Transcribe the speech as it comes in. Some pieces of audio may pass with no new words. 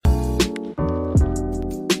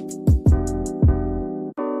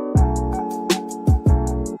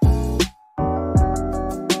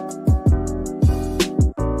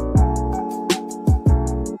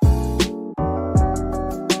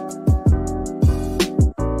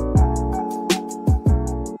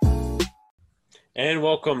And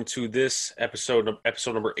welcome to this episode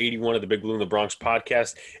number 81 of the Big Blue in the Bronx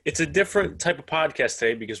podcast. It's a different type of podcast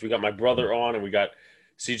today because we got my brother on and we got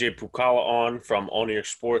CJ Pukala on from All New York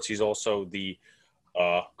Sports. He's also the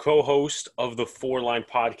co-host of the Four Line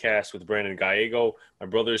podcast with Brandon Gallego. My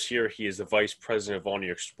brother is here. He is the vice president of All New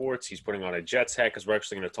York Sports. He's putting on a Jets hat because we're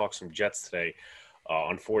actually going to talk some Jets today,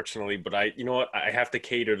 unfortunately. But I have to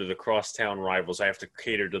cater to the crosstown rivals. I have to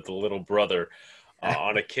cater to the little brother.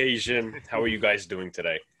 On occasion. How are you guys doing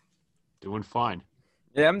today? Doing fine.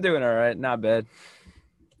 Yeah, I'm doing all right. Not bad.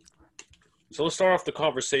 So let's start off the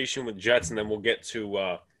conversation with Jets, and then we'll get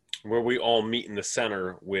to where we all meet in the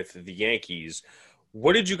center with the Yankees.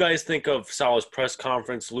 What did you guys think of Salah's press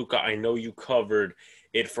conference? Luca, I know you covered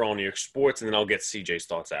it for All New York Sports, and then I'll get CJ's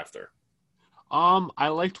thoughts after. I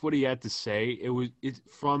liked what he had to say.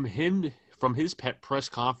 From his press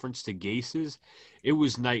conference to Gase's, it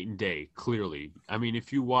was night and day, clearly. I mean,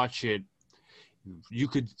 if you watch it, you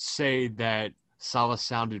could say that Salah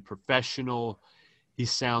sounded professional. He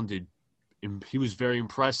was very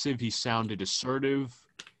impressive. He sounded assertive.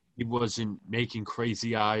 He wasn't making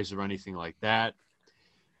crazy eyes or anything like that.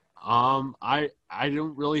 I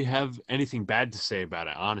don't really have anything bad to say about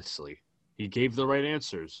it, honestly. He gave the right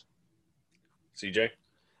answers. CJ?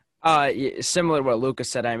 Similar to what Lucas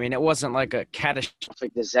said. I mean, it wasn't like a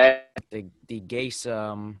catastrophic disaster. The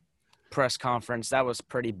Gase press conference, that was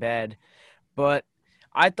pretty bad. But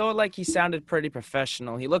I thought like he sounded pretty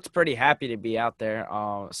professional. He looked pretty happy to be out there.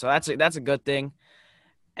 So that's a good thing.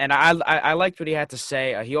 And I liked what he had to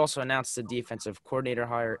say. He also announced the defensive coordinator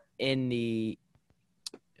hire in the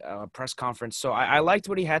press conference. So I liked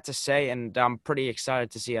what he had to say, and I'm pretty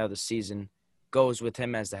excited to see how the season goes with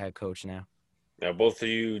him as the head coach now. Now, both of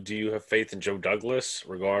you, do you have faith in Joe Douglas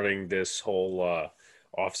regarding this whole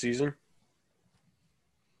offseason?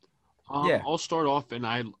 Yeah. I'll start off,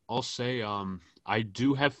 and I'll say I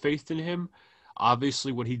do have faith in him.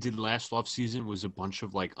 Obviously, what he did last offseason was a bunch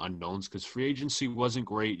of unknowns because free agency wasn't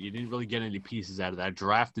great. You didn't really get any pieces out of that.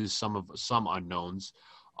 Draft is some unknowns.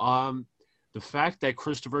 The fact that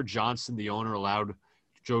Christopher Johnson, the owner, allowed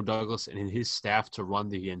Joe Douglas and his staff to run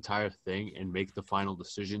the entire thing and make the final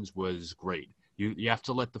decisions was great. You have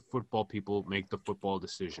to let the football people make the football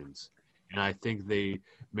decisions. And I think they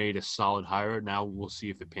made a solid hire. Now we'll see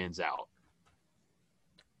if it pans out.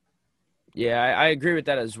 Yeah, I agree with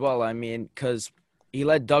that as well. I mean, because he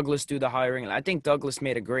let Douglas do the hiring. And I think Douglas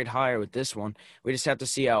made a great hire with this one. We just have to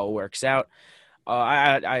see how it works out.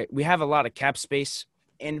 We have a lot of cap space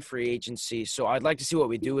in free agency, so I'd like to see what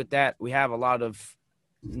we do with that. We have a lot of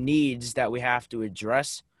needs that we have to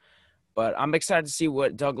address. But I'm excited to see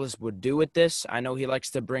what Douglas would do with this. I know he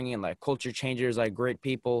likes to bring in culture changers, great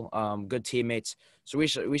people, good teammates. So we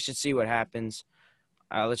should see what happens.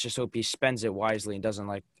 Let's just hope he spends it wisely and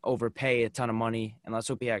doesn't overpay a ton of money. And let's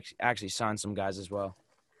hope he actually signs some guys as well.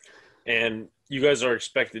 And you guys are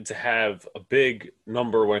expected to have a big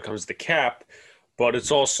number when it comes to the cap, but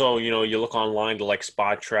it's also, you look online to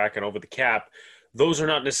Spot Track and Over the Cap. Those are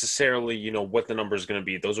not necessarily, what the number is going to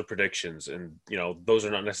be. Those are predictions, and, those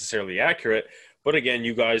are not necessarily accurate. But, again,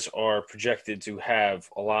 you guys are projected to have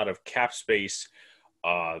a lot of cap space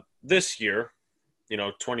this year,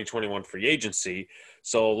 2021 free agency.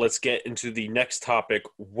 So let's get into the next topic.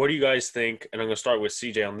 What do you guys think? And I'm going to start with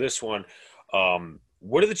CJ on this one.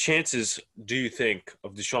 What are the chances, do you think,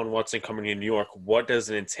 of Deshaun Watson coming to New York? What does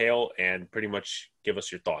it entail? And pretty much give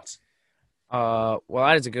us your thoughts. Well,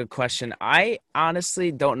 that is a good question. I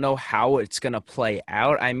honestly don't know how it's going to play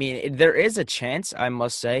out. I mean, there is a chance, I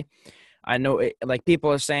must say. I know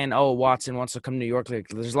people are saying, oh, Watson wants to come to New York.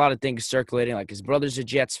 There's a lot of things circulating. His brother's a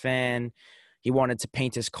Jets fan. He wanted to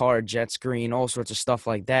paint his car Jets green, all sorts of stuff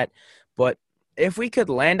like that. But if we could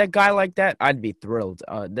land a guy like that, I'd be thrilled.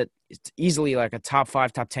 That it's easily a top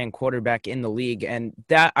 5, top 10 quarterback in the league. And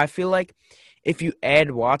that I feel like if you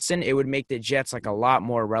add Watson, it would make the Jets a lot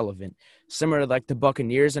more relevant. Similar to the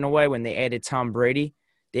Buccaneers in a way, when they added Tom Brady,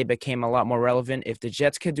 they became a lot more relevant. If the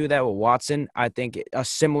Jets could do that with Watson, I think a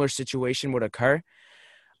similar situation would occur.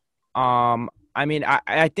 I mean,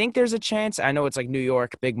 I think there's a chance. I know it's New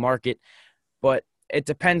York, big market, but it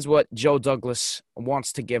depends what Joe Douglas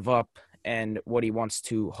wants to give up and what he wants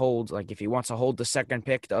to hold. If he wants to hold the second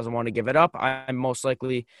pick, doesn't want to give it up, I most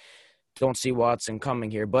likely don't see Watson coming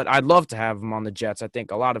here. But I'd love to have him on the Jets. I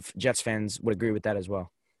think a lot of Jets fans would agree with that as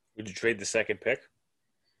well. Would you trade the second pick?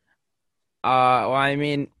 Well, I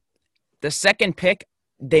mean, the second pick,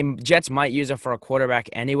 Jets might use it for a quarterback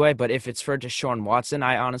anyway, but if it's for Deshaun Watson,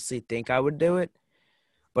 I honestly think I would do it.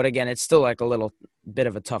 But again, it's still a little bit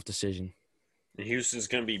of a tough decision. And Houston's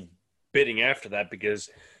going to be bidding after that because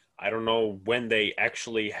I don't know when they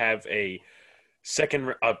actually have a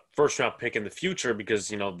first round pick in the future because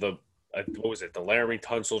the what was it, the Laramie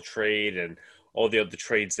Tunsil trade and all the other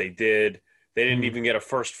trades they did. They didn't Mhm. even get a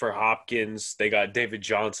first for Hopkins. They got David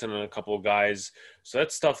Johnson and a couple of guys. So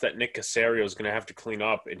that's stuff that Nick Caserio is going to have to clean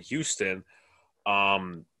up in Houston.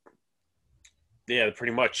 Um, yeah,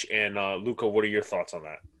 pretty much. And Luca, what are your thoughts on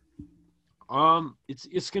that?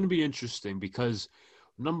 It's going to be interesting because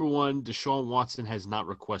number one, Deshaun Watson has not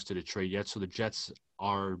requested a trade yet, so the Jets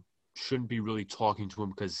shouldn't be really talking to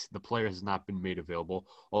him because the player has not been made available.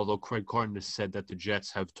 Although Craig Carton has said that the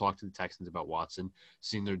Jets have talked to the Texans about Watson,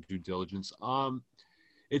 seeing their due diligence.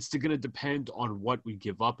 It's going to depend on what we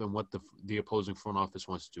give up and what the opposing front office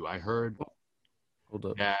wants to do. I heard Hold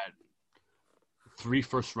up. that 3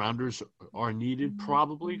 first-rounders are needed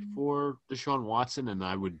probably for Deshaun Watson, and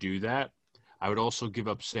I would do that. I would also give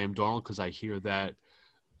up Sam Darnold because I hear that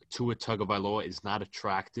Tua Tagovailoa is not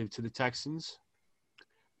attractive to the Texans.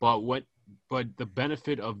 But the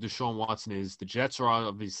benefit of Deshaun Watson is the Jets are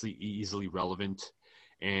obviously easily relevant,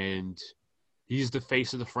 and he's the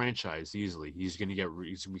face of the franchise easily. He's going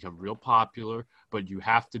to become real popular, but you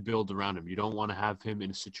have to build around him. You don't want to have him in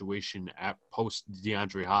a situation at post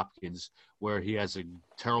DeAndre Hopkins where he has a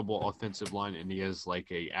terrible offensive line and he has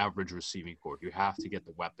like a average receiving core. You have to get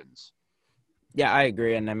the weapons. Yeah, I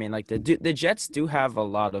agree. And I mean, like the Jets do have a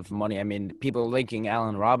lot of money. I mean, people linking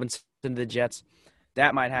Allen Robinson to the Jets,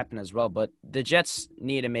 that might happen as well. But the Jets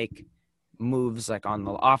need to make moves like on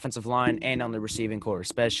the offensive line and on the receiving core,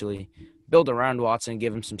 especially build around Watson,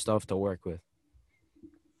 give him some stuff to work with.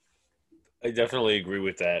 I definitely agree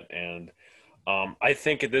with that. And I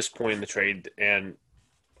think at this point in the trade, and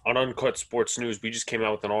on Uncut Sports News, we just came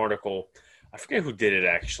out with an article. I forget who did it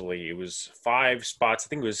actually. It was 5 spots. I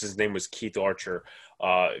think his name was Keith Archer.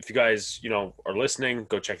 If you guys are listening,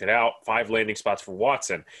 go check it out. 5 landing spots for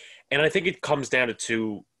Watson, and I think it comes down to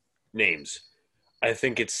 2 names. I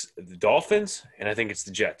think it's the Dolphins, and I think it's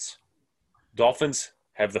the Jets. Dolphins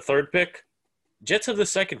have the 3rd pick. Jets have the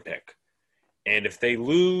 2nd pick, and if they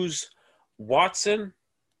lose Watson,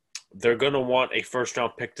 they're going to want a first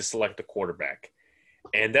round pick to select a quarterback.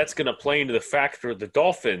 And that's going to play into the factor of the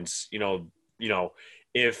Dolphins,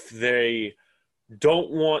 if they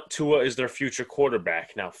don't want Tua as their future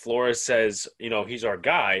quarterback. Now, Flores says, he's our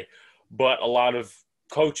guy, but a lot of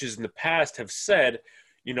coaches in the past have said,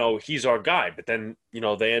 he's our guy. But then,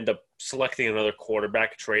 they end up selecting another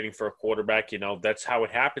quarterback, trading for a quarterback. That's how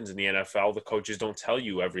it happens in the NFL. The coaches don't tell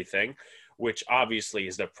you everything, which obviously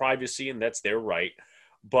is their privacy, and that's their right.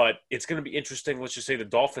 But it's going to be interesting. Let's just say the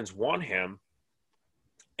Dolphins want him,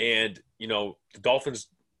 and the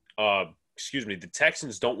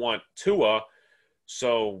Texans don't want Tua.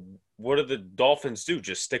 So what do the Dolphins do?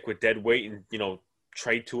 Just stick with dead weight and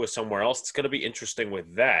trade Tua somewhere else? It's going to be interesting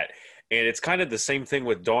with that, and it's kind of the same thing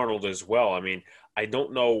with Darnold as well. I mean, I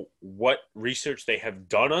don't know what research they have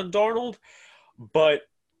done on Darnold, but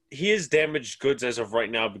he is damaged goods as of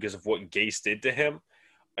right now because of what Gase did to him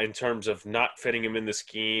in terms of not fitting him in the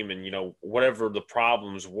scheme and, whatever the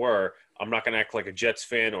problems were. I'm not going to act like a Jets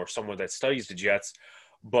fan or someone that studies the Jets,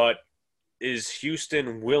 but is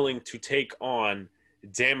Houston willing to take on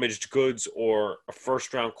damaged goods or a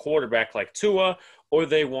first-round quarterback like Tua, or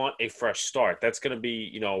they want a fresh start? That's going to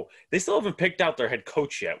be, they still haven't picked out their head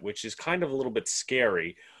coach yet, which is kind of a little bit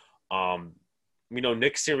scary.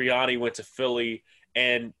 Nick Sirianni went to Philly,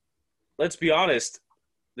 and let's be honest,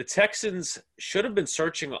 the Texans should have been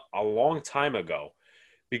searching a long time ago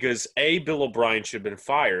because A, Bill O'Brien should have been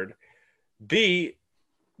fired. B,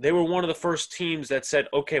 they were one of the first teams that said,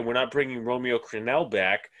 okay, we're not bringing Romeo Crennel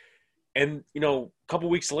back. And, a couple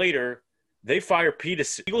weeks later, they fire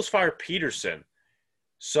Peterson. Eagles fire Peterson.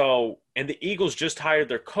 So, and the Eagles just hired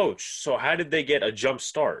their coach. So how did they get a jump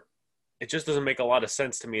start? It just doesn't make a lot of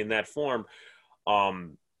sense to me in that form.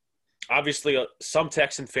 Obviously, some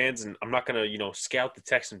Texan fans, and I'm not going to, scout the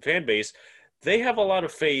Texan fan base, they have a lot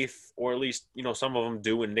of faith, or at least, some of them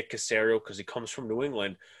do, in Nick Caserio because he comes from New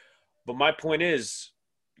England. But my point is,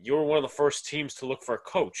 you're one of the first teams to look for a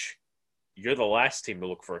coach. You're the last team to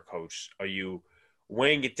look for a coach. Are you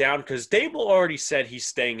weighing it down? Because Dable already said he's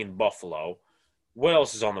staying in Buffalo. What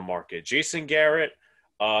else is on the market? Jason Garrett,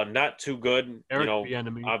 not too good. Eric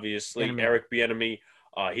Bieniemy. Obviously, Eric Bieniemy.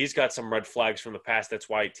 He's got some red flags from the past. That's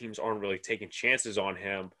why teams aren't really taking chances on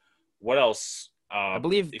him. What else? I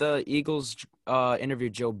believe the Eagles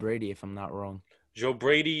interviewed Joe Brady, if I'm not wrong. Joe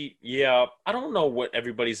Brady, yeah. I don't know what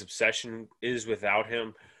everybody's obsession is without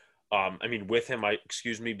him. With him,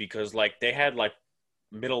 because they had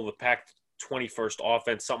middle of the pack 21st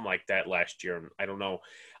offense, something like that last year. And I don't know.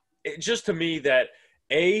 It just to me that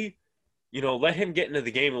let him get into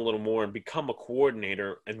the game a little more and become a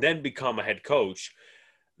coordinator and then become a head coach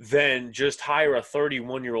than just hire a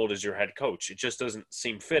 31-year-old as your head coach. It just doesn't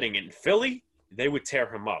seem fitting. In Philly, they would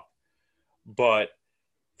tear him up. But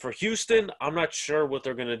for Houston, I'm not sure what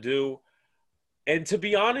they're going to do. And to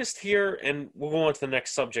be honest here, and we'll go on to the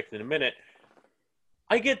next subject in a minute,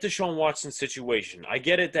 I get Deshaun Watson's situation. I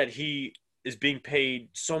get it that he is being paid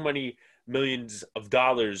so many millions of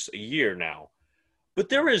dollars a year now. But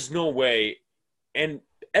there is no way, and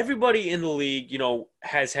everybody in the league,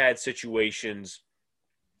 has had situations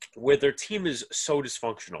where their team is so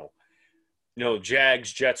dysfunctional.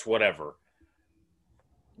 Jags, Jets, whatever.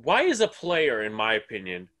 Why is a player, in my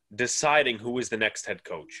opinion, deciding who is the next head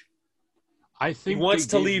coach? I think he wants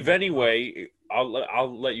to leave anyway.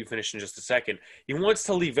 I'll let you finish in just a second. He wants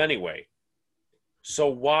to leave anyway. So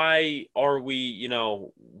why are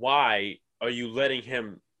why are you letting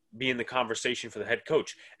him be in the conversation for the head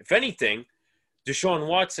coach? If anything, Deshaun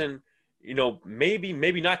Watson,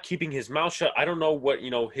 maybe not keeping his mouth shut. I don't know what,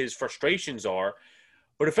 his frustrations are.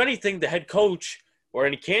 But if anything, the head coach or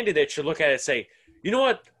any candidate should look at it and say, you know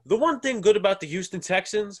what? The one thing good about the Houston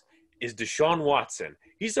Texans is Deshaun Watson.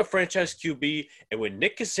 He's a franchise QB, and when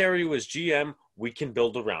Nick Caserio is GM, we can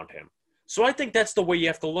build around him. So I think that's the way you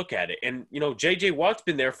have to look at it. And, J.J. Watt's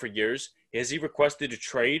been there for years. Has he requested a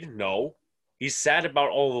trade? No. He's sad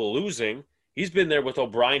about all the losing. He's been there with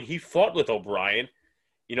O'Brien. He fought with O'Brien.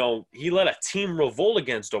 He led a team revolt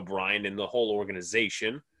against O'Brien and the whole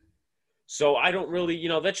organization. So I don't really,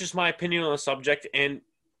 that's just my opinion on the subject. And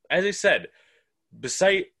as I said,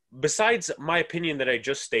 besides my opinion that I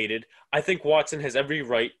just stated, I think Watson has every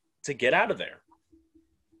right to get out of there.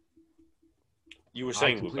 You were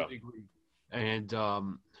saying, Luca. Agree. And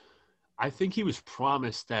I think he was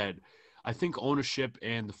promised that. I think ownership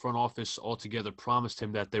and the front office altogether promised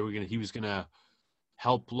him that he was gonna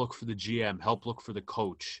help look for the GM, help look for the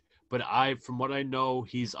coach. But from what I know,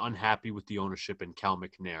 he's unhappy with the ownership and Cal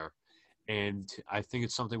McNair, and I think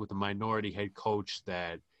it's something with the minority head coach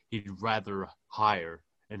that he'd rather hire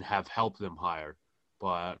and have help them hire.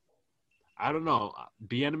 But I don't know.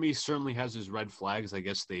 Bieniemy certainly has his red flags. I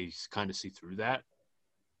guess they kind of see through that.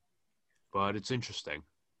 But it's interesting.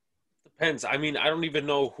 Depends. I mean, I don't even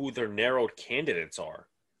know who their narrowed candidates are.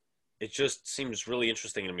 It just seems really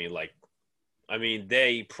interesting to me.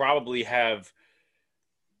 They probably have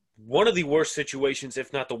one of the worst situations,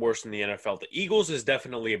 if not the worst in the NFL. The Eagles is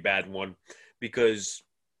definitely a bad one because,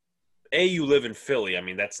 A, you live in Philly. I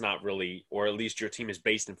mean, that's not really, or at least your team is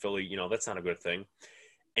based in Philly. That's not a good thing.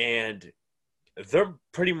 And they're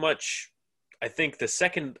pretty much, I think, the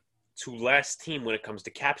second to last team when it comes to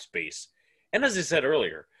cap space. And as I said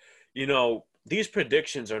earlier, these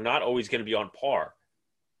predictions are not always going to be on par.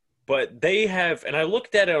 But they have, and I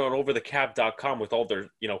looked at it on overthecap.com with all their,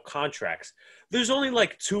 contracts. There's only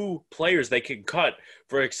like 2 players they can cut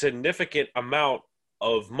for a significant amount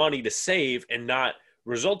of money to save and not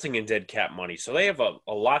resulting in dead cap money. So they have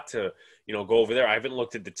a lot to, go over there. I haven't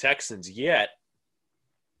looked at the Texans yet.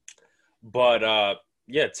 But,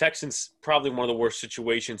 Texans probably one of the worst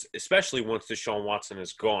situations, especially once Deshaun Watson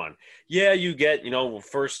is gone. Yeah, you get,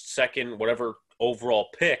 first, second, whatever overall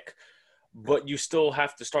pick, but you still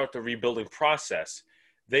have to start the rebuilding process.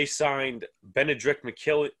 They signed Benedict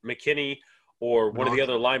McKinney or one of the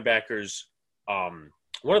other linebackers,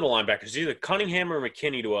 either Cunningham or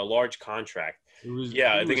McKinney to a large contract.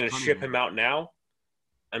 Are they going to ship him out now?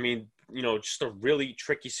 I mean, just a really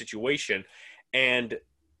tricky situation. And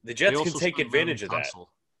the Jets can take advantage of that.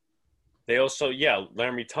 They also,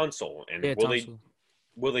 Laremy Tunsil. And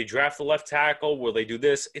will they draft the left tackle? Will they do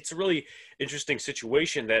this? It's a really interesting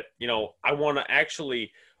situation that, I want to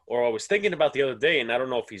actually, or I was thinking about the other day, and I don't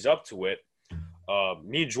know if he's up to it.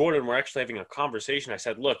 Me and Jordan were actually having a conversation. I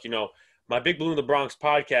said, look, my Big Blue in the Bronx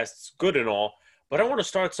podcast is good and all, but I want to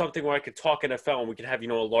start something where I could talk NFL and we could have, a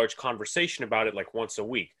large conversation about it like once a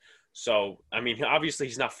week. So, I mean, obviously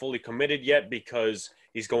he's not fully committed yet because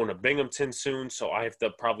he's going to Binghamton soon. So I have to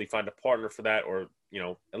probably find a partner for that or,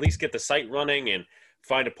 at least get the site running and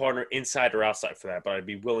find a partner inside or outside for that. But I'd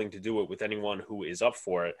be willing to do it with anyone who is up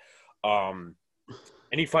for it.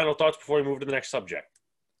 Any final thoughts before we move to the next subject?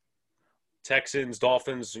 Texans,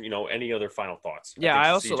 Dolphins, any other final thoughts? Yeah, I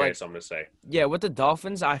also CJ has something to say. Yeah, with the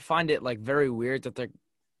Dolphins, I find it very weird that they're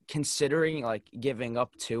considering giving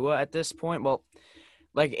up Tua at this point. Well,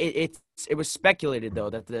 it was speculated though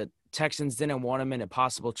that the Texans didn't want him in a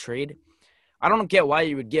possible trade. I don't get why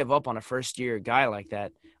you would give up on a first-year guy like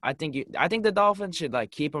that. I think the Dolphins should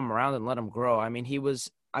keep him around and let him grow. I mean,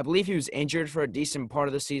 I believe he was injured for a decent part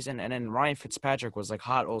of the season, and then Ryan Fitzpatrick was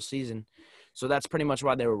hot all season. So that's pretty much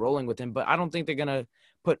why they were rolling with him. But I don't think they're gonna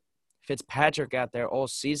put Fitzpatrick out there all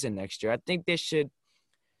season next year. I think they should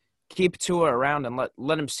keep Tua around and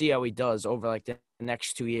let him see how he does over like the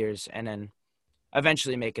next 2 years, and then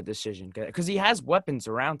eventually make a decision because he has weapons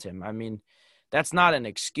around him. I mean, that's not an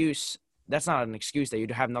excuse. That's not an excuse that you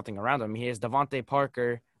have nothing around him. He has Devontae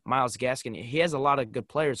Parker, Myles Gaskin. He has a lot of good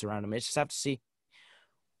players around him. You just have to see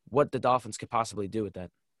what the Dolphins could possibly do with that.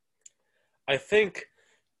 I think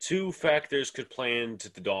two factors could play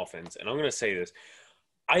into the Dolphins, and I'm going to say this.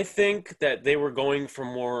 I think that they were going for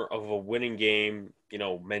more of a winning game,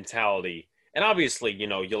 mentality. And obviously,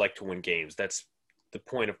 you like to win games. That's the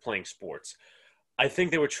point of playing sports. I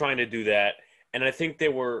think they were trying to do that, and I think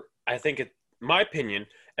in my opinion,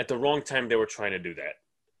 at the wrong time they were trying to do that.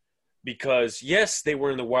 Because, yes, they were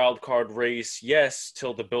in the wild card race. Yes,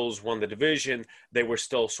 till the Bills won the division, they were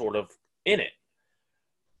still sort of in it.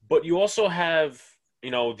 But you also have,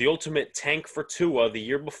 the ultimate tank for Tua the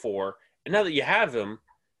year before. And now that you have him,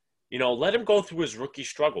 let him go through his rookie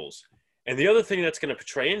struggles. And the other thing that's going to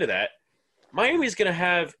portray into that, Miami's going to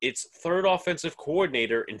have its third offensive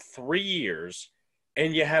coordinator in 3 years,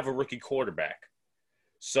 and you have a rookie quarterback.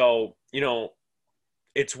 So,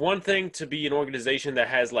 it's one thing to be an organization that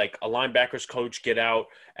has like a linebackers coach get out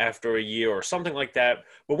after a year or something like that.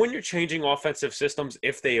 But when you're changing offensive systems,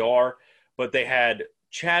 if they are, but they had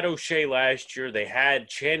Chad O'Shea last year, they had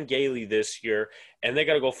Chan Gailey this year, and they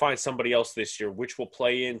got to go find somebody else this year, which will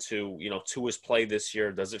play into, Tua's play this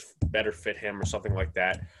year. Does it better fit him or something like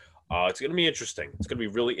that? It's going to be interesting. It's going to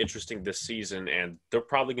be really interesting this season, and they're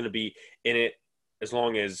probably going to be in it as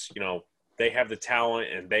long as, they have the talent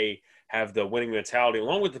and they have the winning mentality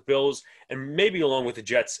along with the Bills and maybe along with the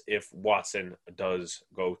Jets if Watson does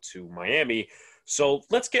go to Miami. So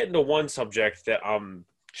let's get into one subject that I'm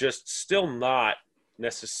just still not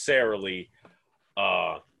necessarily,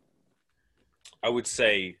 I would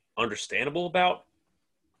say, understandable about.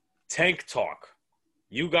 Tank talk.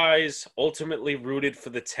 You guys ultimately rooted for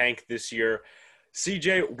the tank this year.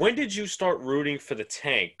 CJ, when did you start rooting for the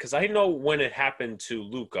tank? Because I know when it happened to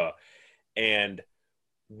Luka. And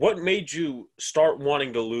what made you start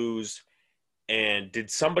wanting to lose? And did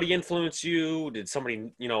somebody influence you? Did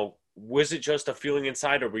somebody, was it just a feeling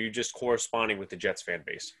inside, or were you just corresponding with the Jets fan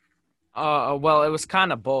base? Well, it was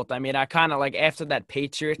kind of both. I mean, I kind of like after that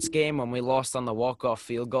Patriots game when we lost on the walk-off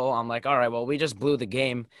field goal, I'm like, all right, well, we just blew the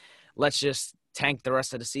game. Let's just tank the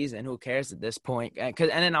rest of the season. Who cares at this point? And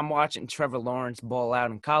then I'm watching Trevor Lawrence ball out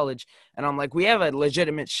in college, and I'm like, we have a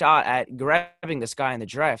legitimate shot at grabbing this guy in the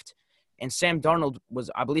draft. And Sam Darnold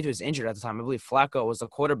I believe he was injured at the time. I believe Flacco was the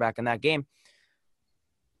quarterback in that game.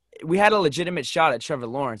 We had a legitimate shot at Trevor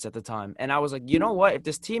Lawrence at the time. And I was like, you know what? If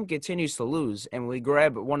this team continues to lose and we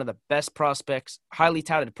grab one of the best prospects, highly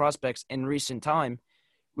touted prospects in recent time,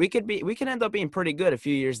 we could end up being pretty good a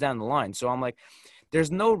few years down the line. So I'm like,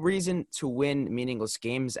 there's no reason to win meaningless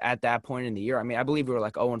games at that point in the year. I mean, I believe we were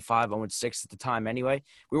like 0-5, 0-6 at the time anyway.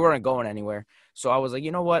 We weren't going anywhere. So I was like,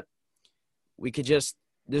 you know what?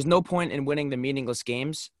 There's no point in winning the meaningless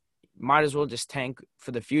games. Might as well just tank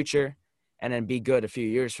for the future and then be good a few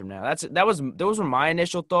years from now. Those were my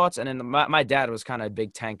initial thoughts. And then my dad was kind of a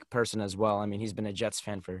big tank person as well. I mean, he's been a Jets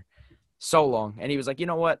fan for so long. And he was like, you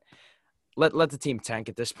know what? Let the team tank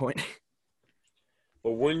at this point.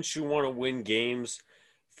 But wouldn't you want to win games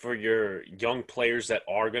for your young players that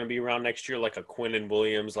are going to be around next year, like a Quinnen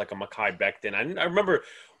Williams, like a Mekhi Becton? I remember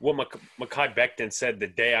what Mekhi Becton said the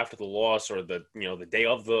day after the loss, or the day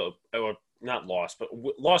of or not loss, but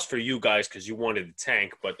loss for you guys because you wanted the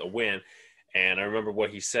tank, but a win. And I remember what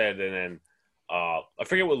he said, and then I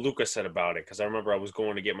forget what Luka said about it, because I remember I was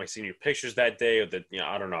going to get my senior pictures that day, or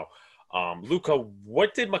I don't know. Luka,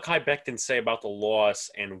 what did Mekhi Becton say about the loss,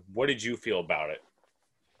 and what did you feel about it?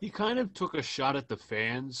 He kind of took a shot at the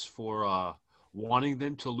fans for wanting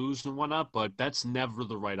them to lose and whatnot, but that's never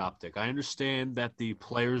the right optic. I understand that the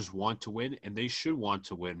players want to win, and they should want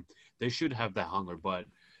to win. They should have that hunger, but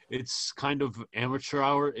it's kind of amateur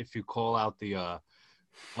hour if you call out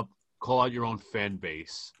call out your own fan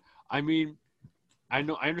base. I mean, I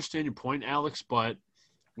understand your point, Alex, but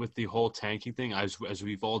with the whole tanking thing, as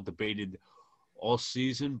we've all debated all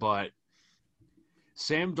season, but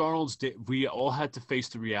Sam Darnold's we all had to face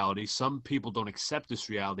the reality. Some people don't accept this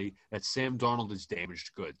reality that Sam Darnold is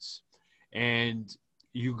damaged goods. And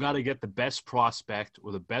you got to get the best prospect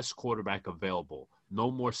or the best quarterback available. No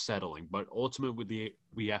more settling. But ultimately,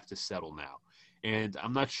 we have to settle now. And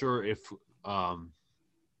I'm not sure if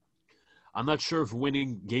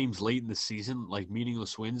winning games late in the season, like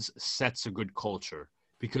meaningless wins, sets a good culture.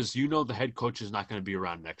 Because the head coach is not going to be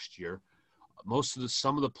around next year.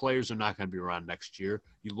 Some of the players are not going to be around next year.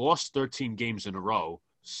 You lost 13 games in a row,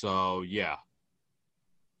 so yeah.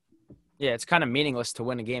 Yeah, it's kind of meaningless to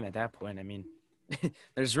win a game at that point. I mean,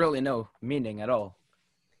 there's really no meaning at all.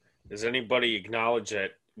 Does anybody acknowledge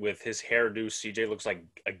that with his hairdo, CJ looks like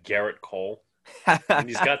a Garrett Cole? And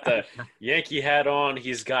he's got the Yankee hat on.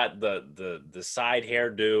 He's got the side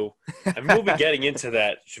hairdo. I mean, we'll be getting into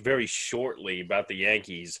that very shortly about the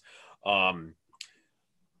Yankees.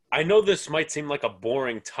 I know this might seem like a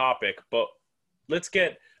boring topic, but let's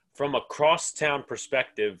get from a crosstown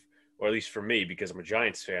perspective, or at least for me, because I'm a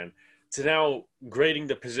Giants fan, to now grading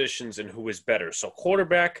the positions and who is better. So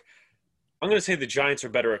quarterback, I'm going to say the Giants are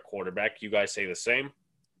better at quarterback. You guys say the same?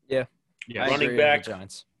 Yeah. Yeah. Running back, the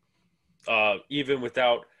Giants. even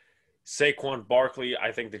without Saquon Barkley,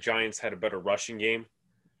 I think the Giants had a better rushing game.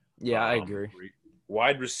 Yeah, I agree.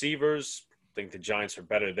 Wide receivers, I think the Giants are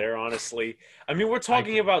better there, honestly. I mean, we're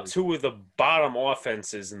talking about two of the bottom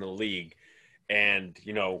offenses in the league. And,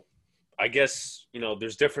 I guess,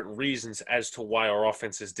 there's different reasons as to why our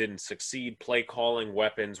offenses didn't succeed. Play calling,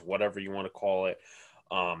 weapons, whatever you want to call it.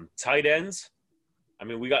 Tight ends. I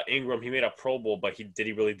mean, we got Ingram. He made a Pro Bowl, but did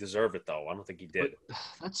he really deserve it, though? I don't think he did. But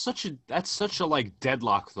that's such a like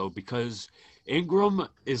deadlock though, because Ingram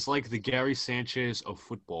is like the Gary Sanchez of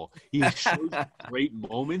football. He shows great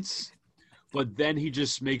moments, but then he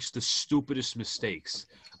just makes the stupidest mistakes.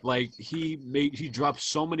 Like he dropped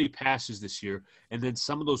so many passes this year, and then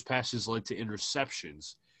some of those passes led to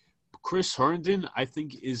interceptions. Chris Herndon, I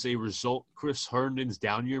think, is a result. Chris Herndon's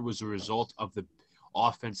down year was a result of the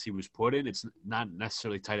offense he was put in. It's not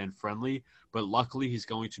necessarily tight end friendly, but luckily he's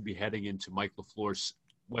going to be heading into Mike LaFleur's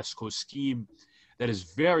West Coast scheme that is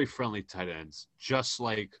very friendly to tight ends, just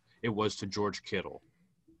like it was to George Kittle.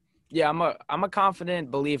 Yeah, I'm a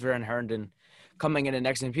confident believer in Herndon coming in the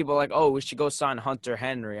next season. People are like, oh, we should go sign Hunter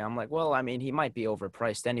Henry. I'm like, well, I mean, he might be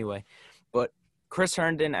overpriced anyway. But Chris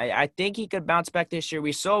Herndon, I think he could bounce back this year.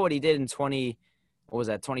 We saw what he did in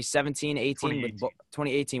 2017,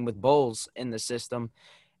 2018 with Bowles in the system.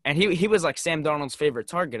 And he was like Sam Darnold's favorite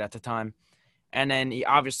target at the time. And then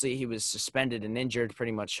he was suspended and injured,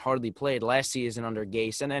 pretty much hardly played last season under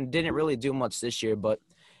Gase, and then didn't really do much this year. But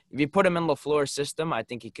if you put him in LaFleur's system, I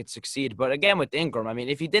think he could succeed. But again, with Ingram, I mean,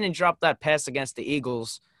 if he didn't drop that pass against the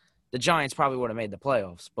Eagles, the Giants probably would have made the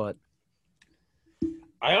playoffs. But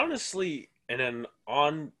I honestly, in an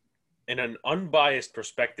unbiased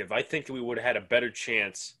perspective, I think we would have had a better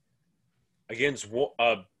chance against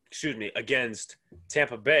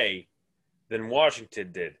Tampa Bay than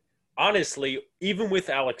Washington did. Honestly, even with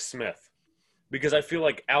Alex Smith, because I feel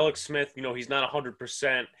like Alex Smith, he's not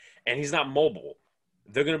 100% and he's not mobile.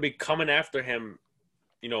 They're going to be coming after him,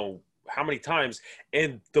 how many times?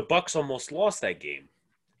 And the Bucs almost lost that game.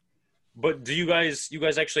 But do you guys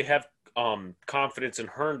actually have confidence in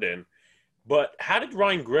Herndon? But how did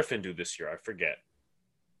Ryan Griffin do this year? I forget.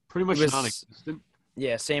 Pretty much non-existent.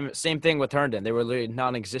 Yeah, same thing with Herndon. They were literally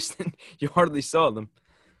non-existent. You hardly saw them.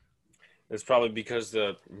 It's probably because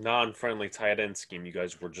the non-friendly tight end scheme you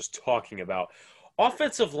guys were just talking about.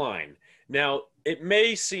 Offensive line. Now, it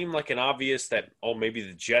may seem like an obvious that, maybe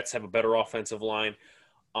the Jets have a better offensive line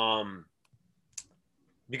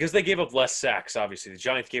because they gave up less sacks, obviously. The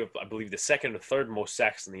Giants gave up, I believe, the second or third most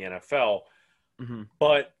sacks in the NFL. Mm-hmm.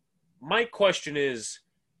 But my question is,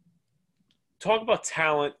 talk about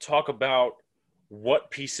talent, talk about what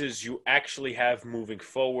pieces you actually have moving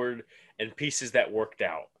forward and pieces that worked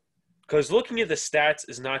out. Because looking at the stats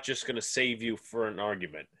is not just going to save you for an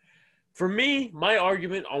argument. For me, my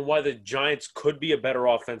argument on why the Giants could be a better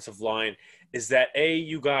offensive line is that, A,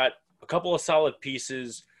 you got a couple of solid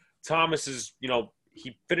pieces. Thomas is,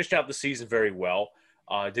 he finished out the season very well.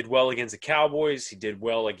 Did well against the Cowboys. He did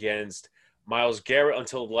well against Myles Garrett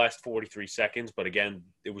until the last 43 seconds. But, again,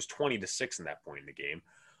 it was 20-6 in that point in the game.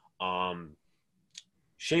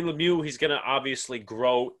 Shane Lemieux, he's going to obviously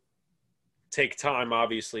grow, take time,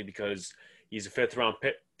 obviously, because he's a fifth-round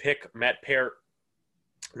pick. Matt Peart,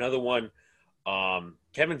 another one.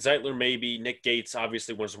 Kevin Zeitler, maybe. Nick Gates,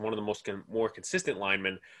 obviously, was one of the more consistent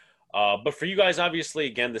linemen. But for you guys, obviously,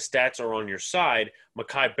 again, the stats are on your side.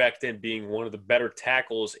 Mekhi Becton being one of the better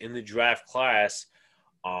tackles in the draft class.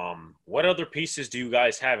 What other pieces do you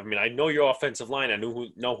guys have? I mean, I know your offensive line. I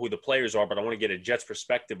know who the players are, but I want to get a Jets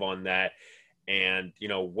perspective on that and,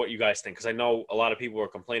 what you guys think. Because I know a lot of people are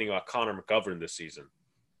complaining about Connor McGovern this season.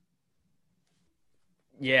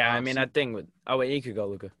 Yeah, I mean, I think – wait, you could go,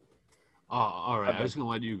 Luka. Oh, all right. I was going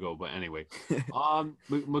to let you go, but anyway.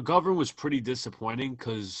 McGovern was pretty disappointing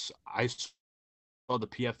because I saw the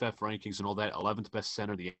PFF rankings and all that, 11th best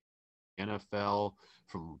center in the NFL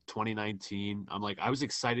from 2019. I'm like, I was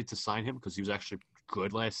excited to sign him because he was actually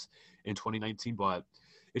good in 2019, but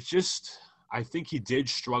it's just, I think he did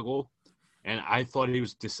struggle and I thought he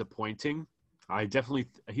was disappointing.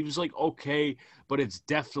 He was like okay, but it's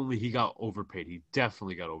definitely he got overpaid. He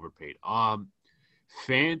definitely got overpaid.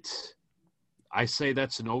 Fant, I say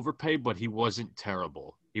that's an overpay, but he wasn't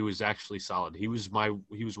terrible. He was actually solid. He was one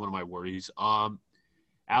of my worries.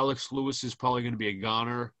 Alex Lewis is probably going to be a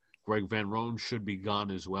goner. Greg Van Roten should be gone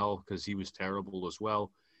as well because he was terrible as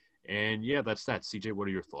well. And yeah, that's that. CJ, what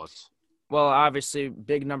are your thoughts? Well, obviously,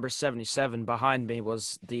 big number 77 behind me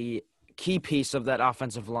was the key piece of that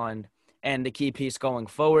offensive line and the key piece going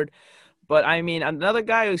forward. But, I mean, another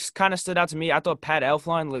guy who kind of stood out to me, I thought Pat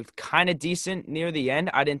Elflein looked kind of decent near the end.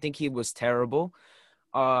 I didn't think he was terrible.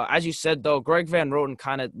 As you said, though, Greg Van Roten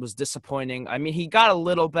kind of was disappointing. I mean, he got a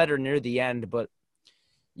little better near the end, but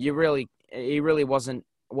he really wasn't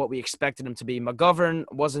what we expected him to be. McGovern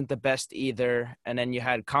wasn't the best either. And then you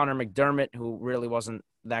had Connor McDermott, who really wasn't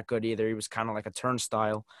that good either. He was kind of like a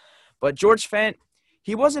turnstile. But George Fant,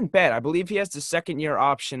 he wasn't bad. I believe he has the second-year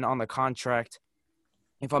option on the contract,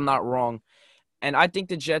 if I'm not wrong. And I think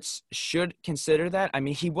the Jets should consider that. I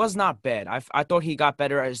mean, he was not bad. I thought he got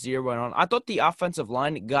better as the year went on. I thought the offensive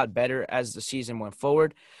line got better as the season went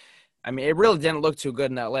forward. I mean, it really didn't look too good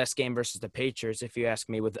in that last game versus the Patriots, if you ask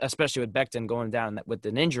me, especially with Becton going down with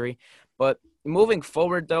an injury. But moving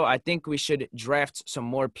forward, though, I think we should draft some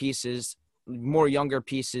more pieces, more younger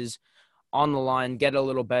pieces on the line, get a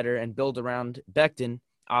little better, and build around Becton,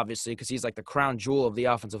 obviously, because he's like the crown jewel of the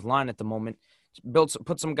offensive line at the moment.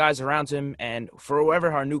 Put some guys around him, and for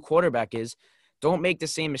whoever our new quarterback is, don't make the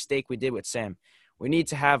same mistake we did with Sam. We need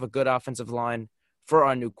to have a good offensive line for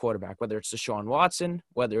our new quarterback, whether it's Deshaun Watson,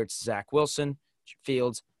 whether it's Zach Wilson,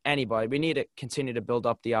 Fields, anybody. We need to continue to build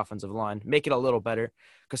up the offensive line, make it a little better,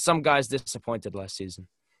 because some guys disappointed last season.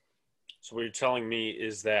 So what you're telling me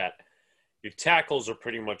is that your tackles are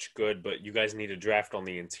pretty much good, but you guys need a draft on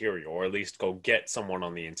the interior, or at least go get someone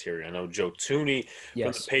on the interior. I know Joe Tooney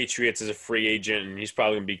from the Patriots is a free agent, and he's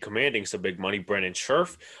probably going to be commanding some big money. Brennan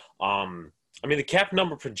Scherf. I mean, the cap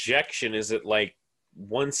number projection, is it like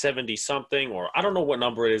 170 something, or I don't know what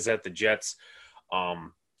number it is at the Jets.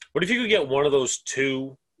 But if you could get one of those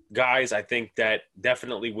two guys, I think that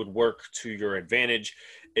definitely would work to your advantage.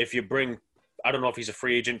 If you bring, I don't know if he's a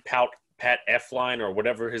free agent, Pat Elflein or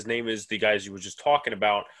whatever his name is, the guys you were just talking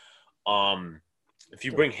about. If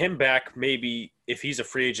you bring him back, maybe if he's a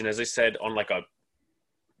free agent, as I said, on like a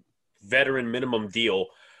veteran minimum deal,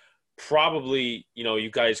 probably,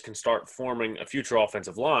 you guys can start forming a future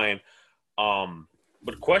offensive line.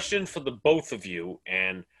 But question for the both of you,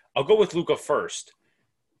 and I'll go with Luka first.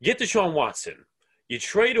 Get Deshaun Watson. You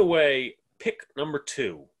trade away pick number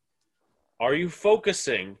 2. Are you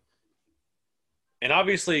focusing, and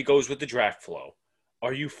obviously it goes with the draft flow,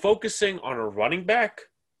 are you focusing on a running back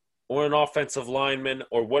or an offensive lineman,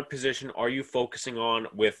 or what position are you focusing on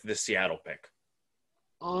with the Seattle pick?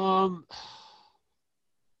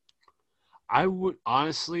 I would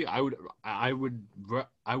honestly, I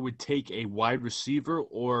would take a wide receiver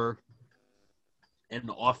or an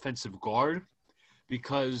offensive guard,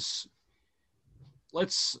 because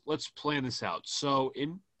let's plan this out. So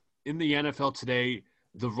in the NFL today,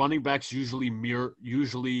 the running backs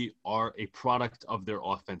usually are a product of their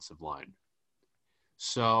offensive line.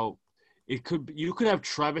 So you could have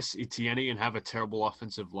Travis Etienne and have a terrible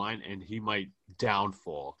offensive line, and he might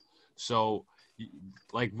downfall. So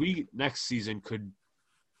like we next season could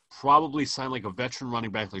probably sign like a veteran running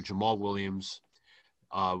back like Jamal Williams.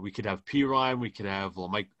 We could have Pirine. We could have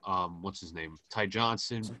Ty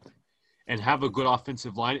Johnson, and have a good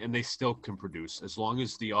offensive line, and they still can produce as long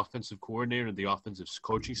as the offensive coordinator and the offensive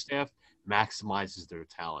coaching staff maximizes their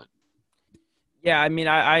talent. Yeah, I mean,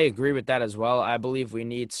 I agree with that as well. I believe we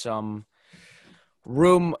need some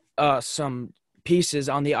room, some pieces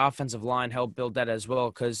on the offensive line help build that as well,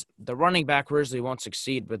 because the running back usually won't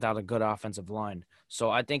succeed without a good offensive line. So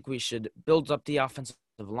I think we should build up the offensive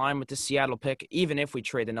line with the Seattle pick, even if we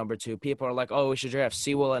trade the number 2. People are like, oh, we should draft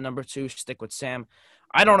Sewell at number 2, stick with Sam.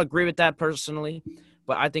 I don't agree with that personally,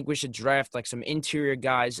 but I think we should draft like some interior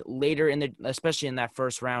guys later especially in that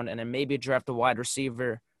first round, and then maybe draft a wide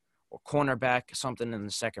receiver or cornerback, something in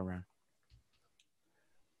the second round.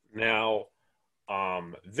 Now,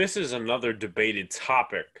 this is another debated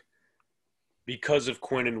topic because of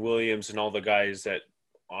Quinnen Williams and all the guys that,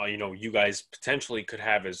 you guys potentially could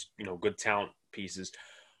have as, good talent pieces.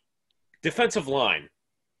 Defensive line.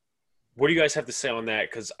 What do you guys have to say on that?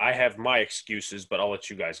 Because I have my excuses, but I'll let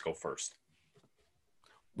you guys go first.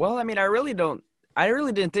 Well, I mean, I really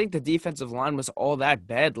didn't think the defensive line was all that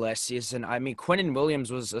bad last season. I mean, Quinnen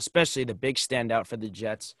Williams was especially the big standout for the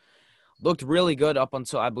Jets. looked really good up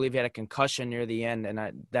until I believe he had a concussion near the end,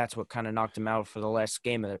 and that's what kind of knocked him out for the last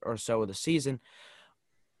game or so of the season.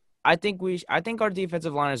 I think our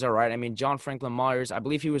defensive line is all right. I mean, John Franklin Myers, I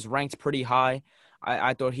believe he was ranked pretty high.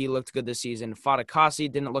 I thought he looked good this season.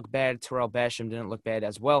 Fatukasi didn't look bad. Terrell Basham didn't look bad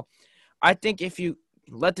as well. I think if you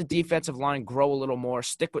let the defensive line grow a little more,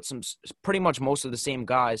 stick with pretty much most of the same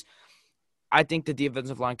guys, I think the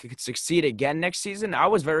defensive line could succeed again next season. I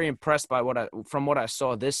was very impressed by from what I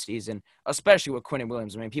saw this season, especially with Quinnen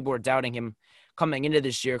Williams. I mean, people were doubting him coming into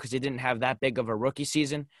this year because he didn't have that big of a rookie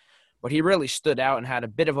season, but he really stood out and had a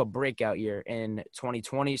bit of a breakout year in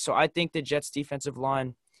 2020. So I think the Jets' defensive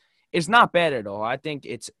line is not bad at all. I think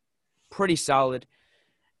it's pretty solid,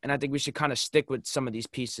 and I think we should kind of stick with some of these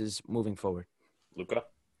pieces moving forward. Luca?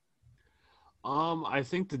 I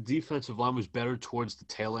think the defensive line was better towards the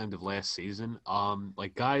tail end of last season.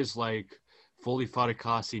 Like guys like Foley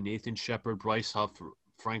Fatukasi, Nathan Shepard, Bryce Huff,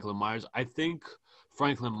 Franklin Myers. I think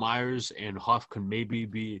Franklin Myers and Huff can maybe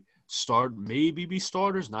be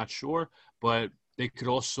starters, not sure, but they could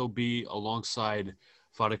also be alongside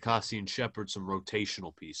Fatukasi and Shepard, some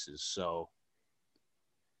rotational pieces. So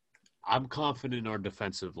I'm confident in our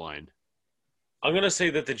defensive line. I'm going to say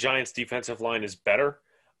that the Giants' defensive line is better.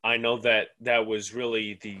 I know that was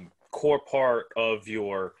really the core part of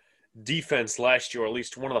your defense last year, or at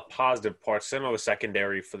least one of the positive parts. I know the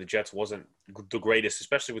secondary for the Jets wasn't the greatest,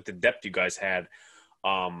 especially with the depth you guys had.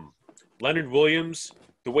 Leonard Williams,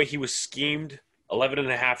 the way he was schemed,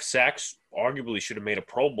 11.5 sacks, arguably should have made a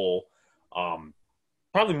Pro Bowl.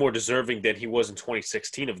 Probably more deserving than he was in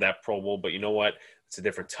 2016 of that Pro Bowl, but you know what? It's a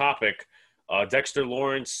different topic. Dexter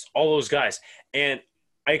Lawrence, all those guys. And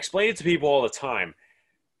I explain it to people all the time.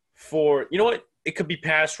 You know what? It could be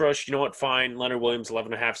pass rush. You know what? Fine. Leonard Williams,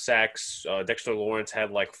 11.5 sacks. Dexter Lawrence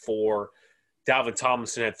had like 4. Dalvin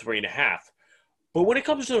Tomlinson had 3.5. But when it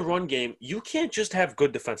comes to the run game, you can't just have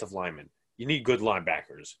good defensive linemen. You need good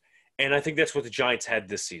linebackers. And I think that's what the Giants had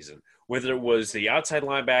this season. Whether it was the outside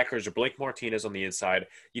linebackers or Blake Martinez on the inside,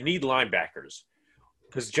 you need linebackers.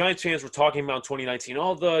 Because Giants fans were talking about in 2019,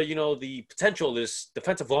 the potential of this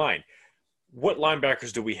defensive line. What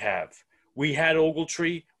linebackers do we have? We had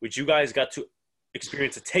Ogletree, which you guys got to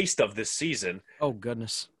experience a taste of this season. Oh,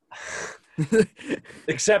 goodness.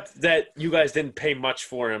 Except that you guys didn't pay much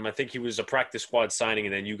for him. I think he was a practice squad signing,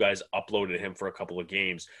 and then you guys uploaded him for a couple of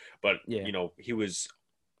games. But, he was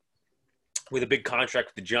with a big contract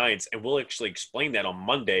with the Giants, and we'll actually explain that on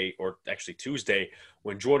Monday, or actually Tuesday,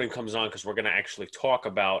 when Jordan comes on, because we're going to actually talk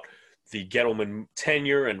about the Gettleman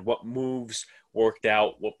tenure and what moves worked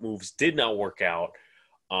out, what moves did not work out.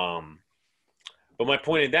 But my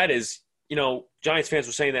point in that is, Giants fans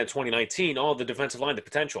were saying that in 2019, the defensive line, the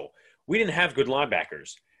potential. We didn't have good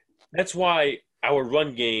linebackers. That's why our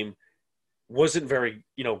run game wasn't very,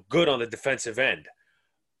 good on the defensive end.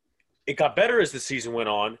 It got better as the season went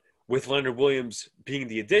on, with Leonard Williams being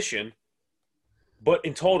the addition, but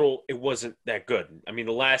in total, it wasn't that good. I mean,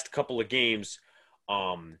 the last couple of games,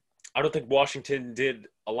 I don't think Washington did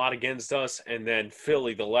a lot against us, and then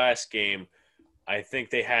Philly, the last game, I think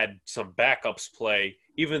they had some backups play,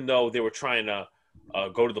 even though they were trying to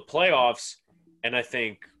go to the playoffs, and I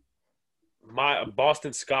think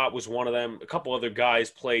Boston Scott was one of them. A couple other guys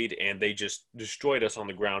played, and they just destroyed us on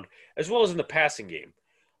the ground, as well as in the passing game.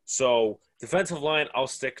 So defensive line, I'll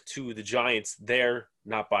stick to the Giants there,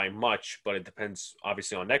 not by much, but it depends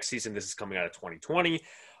obviously on next season. This is coming out of 2020.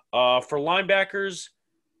 For linebackers,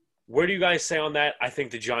 where do you guys say on that? I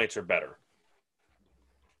think the Giants are better.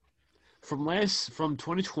 From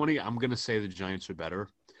 2020, I'm going to say the Giants are better,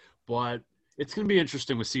 but it's going to be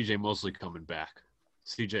interesting with C.J. Mosley coming back.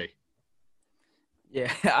 CJ.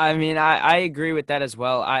 Yeah, I mean, I agree with that as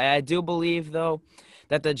well. I do believe, though,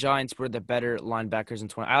 that the Giants were the better linebackers in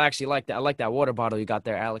 20. I actually like that. I like that water bottle you got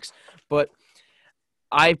there, Alex. But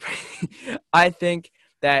I think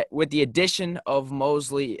that with the addition of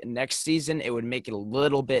Mosley next season, it would make it a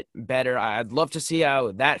little bit better. I'd love to see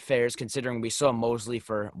how that fares, considering we saw Mosley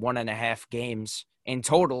for 1.5 games in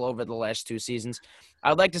total over the last 2 seasons.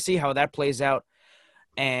 I'd like to see how that plays out.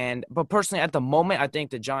 But personally, at the moment, I think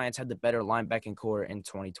the Giants had the better linebacking core in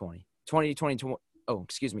 2020.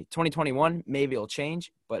 2021, maybe it'll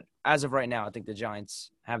change. But as of right now, I think the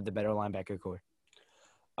Giants have the better linebacker core.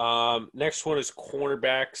 Next one is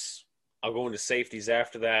cornerbacks. I'll go into safeties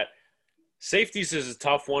after that. Safeties is a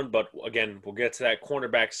tough one, but again, we'll get to that.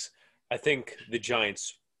 Cornerbacks, I think the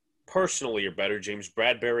Giants personally are better. James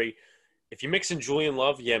Bradbury. If you mix in Julian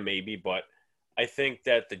Love, yeah, maybe. But I think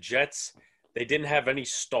that the Jets, they didn't have any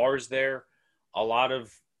stars there. A lot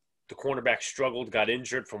of the cornerbacks struggled, got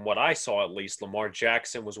injured from what I saw at least. Lamar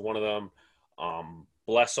Jackson was one of them.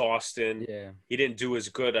 Bless Austin. Yeah. He didn't do as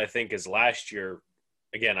good, I think, as last year.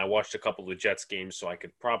 Again, I watched a couple of the Jets games, so I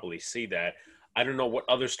could probably see that. I don't know what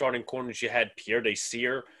other starting corners you had. Pierre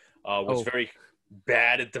Desir was very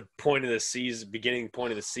bad at the point of the season, beginning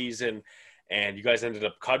point of the season, and you guys ended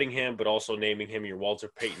up cutting him, but also naming him your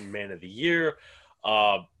Walter Payton Man of the Year.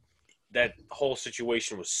 That whole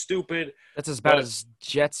situation was stupid. That's as bad as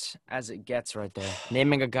Jets as it gets right there.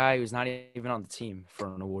 Naming a guy who's not even on the team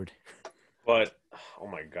for an award. But, oh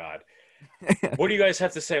my God. What do you guys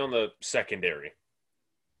have to say on the secondary?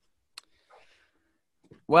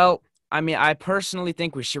 Well, I mean, I personally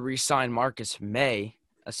think we should re-sign Marcus May,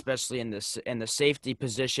 especially in the safety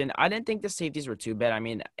position. I didn't think the safeties were too bad. I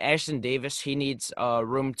mean, Ashton Davis, he needs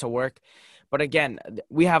room to work. But again,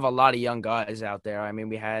 we have a lot of young guys out there. I mean,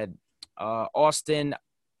 we had Austin.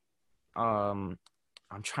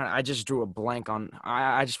 I just drew a blank on.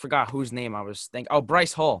 I just forgot whose name I was thinking. Oh,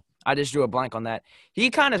 Bryce Hall. I just drew a blank on that.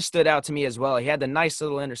 He kind of stood out to me as well. He had the nice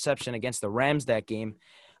little interception against the Rams that game.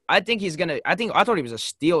 I thought he was a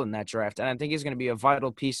steal in that draft, and I think he's gonna be a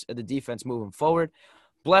vital piece of the defense moving forward.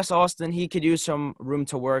 Bless Austin, he could use some room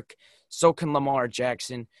to work. So can Lamar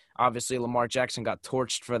Jackson. Obviously, Lamar Jackson got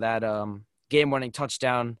torched for that game-winning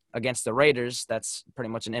touchdown against the Raiders. That's pretty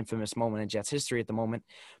much an infamous moment in Jets history at the moment.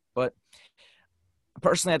 But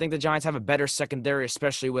personally, I think the Giants have a better secondary,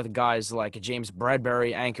 especially with guys like James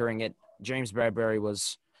Bradbury anchoring it. James Bradbury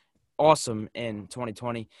was awesome in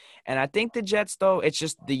 2020. And I think the Jets, though, it's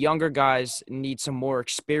just the younger guys need some more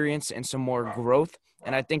experience and some more growth.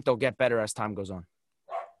 And I think they'll get better as time goes on.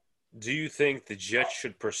 Do you think the Jets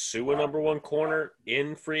should pursue a number one corner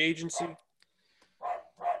in free agency?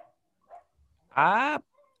 I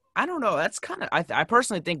don't know. That's kind of I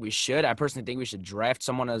personally think we should. I personally think we should draft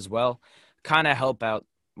someone as well, kind of help out.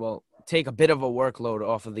 Well, take a bit of a workload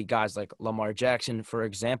off of the guys like Lamar Jackson, for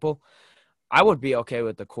example. I would be okay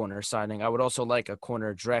with the corner signing. I would also like a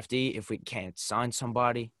corner draftee if we can't sign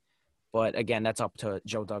somebody. But again, that's up to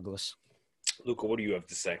Joe Douglas. Luca, what do you have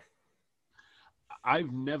to say?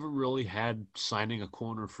 I've never really had signing a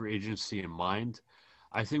corner for agency in mind.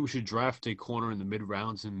 I think we should draft a corner in the mid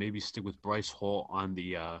rounds and maybe stick with Bryce Hall on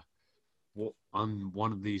the on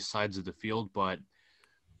one of the sides of the field. But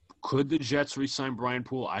could the Jets re-sign Brian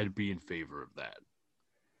Poole? I'd be in favor of that.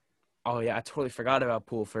 Oh, yeah, I totally forgot about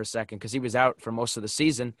Poole for a second because he was out for most of the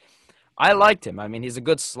season. I liked him. I mean, he's a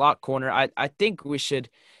good slot corner. I think we should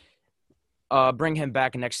bring him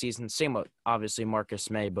back next season. Same with, obviously, Marcus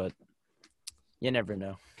May, but you never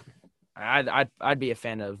know. I'd be a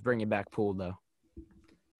fan of bringing back Poole, though.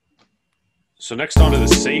 So next on to the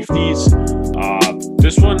safeties.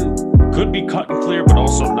 This one could be cut and clear, but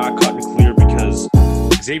also not cut and clear because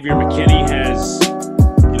Xavier McKinney has,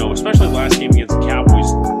 especially last game against the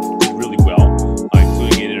Cowboys, did really well,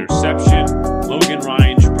 including an interception. Logan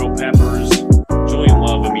Ryan, Jabril Peppers, Julian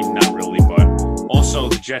Love, not really, but also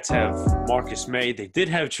the Jets have Marcus May. They did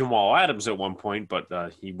have Jamal Adams at one point, but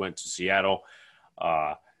he went to Seattle.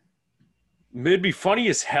 It'd be funny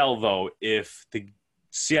as hell, though, if the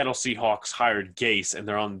Seattle Seahawks hired Gase and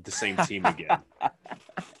they're on the same team again.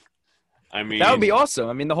 That would be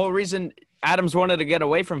awesome. The whole reason Adams wanted to get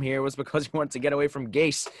away from here was because he wanted to get away from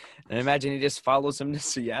Gase. And imagine he just follows him to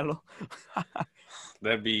Seattle.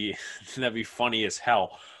 That'd be funny as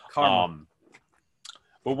hell. Karma.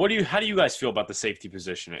 But how do you guys feel about the safety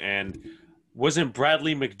position? And wasn't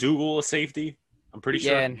Bradley McDougall a safety? I'm pretty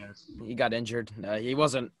sure. Yeah, and he got injured. He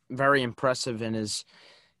wasn't very impressive in his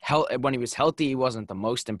health. When he was healthy, he wasn't the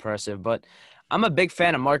most impressive. But I'm a big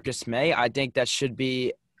fan of Marcus May. I think that should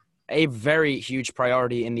be a very huge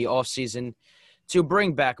priority in the offseason to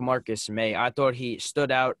bring back Marcus May. I thought he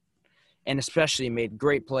stood out and especially made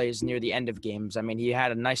great plays near the end of games. He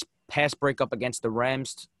had a nice pass breakup against the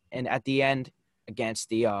Rams and at the end against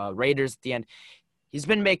the Raiders at the end. He's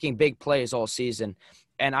been making big plays all season,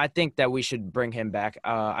 and I think that we should bring him back.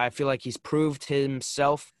 I feel like he's proved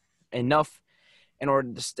himself enough in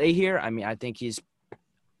order to stay here. I think he's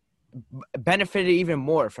benefited even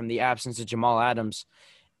more from the absence of Jamal Adams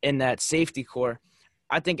in that safety core.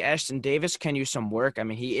 I think Ashton Davis can use some work.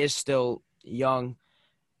 He is still young.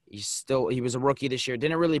 He was a rookie this year.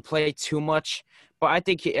 Didn't really play too much, but I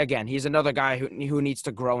think he's another guy who needs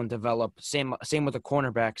to grow and develop. Same with the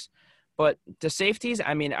cornerbacks. But the safeties,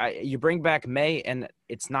 you bring back May, and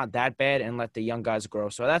it's not that bad, and let the young guys grow.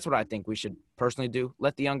 So that's what I think we should personally do.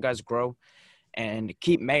 Let the young guys grow and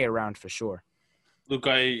keep May around for sure. Luke,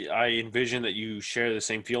 I envision that you share the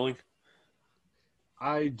same feeling.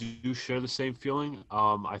 I do share the same feeling.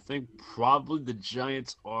 I think probably the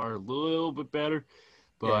Giants are a little bit better,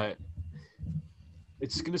 but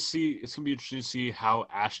it's gonna be interesting to see how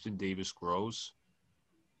Ashton Davis grows.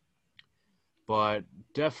 but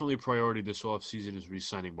definitely priority this offseason is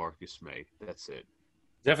re-signing Marcus May. That's it.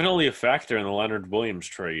 Definitely a factor in the Leonard Williams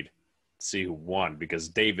trade. See who won because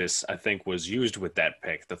Davis, I think, was used with that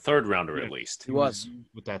pick, the third rounder Yeah, at least. He was. used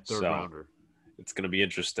with that third So rounder. it's going to be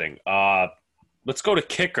interesting. Let's go to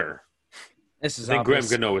kicker. This I is think Graham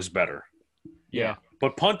obvious. Gano is better, Yeah.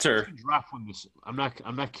 but We punter. should draft one this. I'm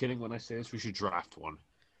not kidding when I say this. We should draft one.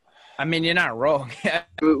 I mean, you're not wrong.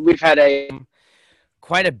 We've had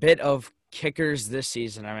quite a bit of kickers this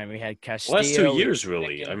season. I mean, we had Castillo. Last 2 we years, had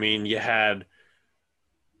really. Pickens. I mean, you had.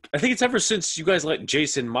 I think it's ever since you guys let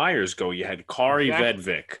Jason Myers go. You had Kari Exactly.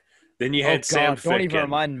 Vedvik. Then you Oh had Sam God! Don't even Ficken.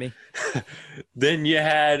 remind me. Then you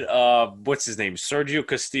had what's his name, Sergio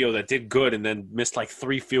Castillo, that did good and then missed like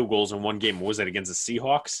 3 field goals in one game. What was that against the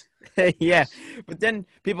Seahawks? Yeah, but then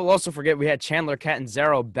people also forget we had Chandler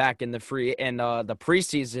Catanzaro back in the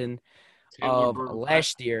preseason Taylor of Burton-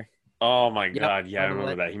 last year. Oh my Yep, God, yeah, I remember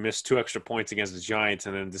remember that. He missed 2 extra points against the Giants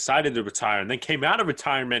and then decided to retire, and then came out of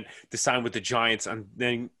retirement to sign with the Giants, and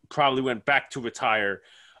then probably went back to retire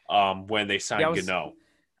when they signed Gano.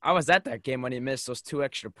 I was at that game when he missed those 2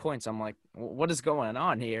 extra points. I'm like, what is going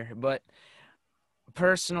on here? But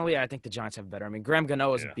personally, I think the Giants have better. I mean, Graham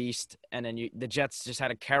Gano is Yeah. a beast, and then the Jets just had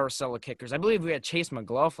a carousel of kickers. I believe we had Chase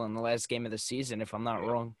McLaughlin in the last game of the season, if I'm not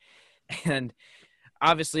wrong. And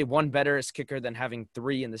obviously, one better is kicker than having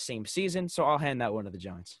 3 in the same season, so I'll hand that one to the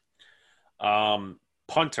Giants.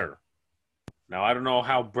 Punter. Now, I don't know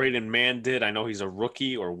how Braden Mann did. I know he's a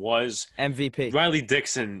rookie or was. MVP. Riley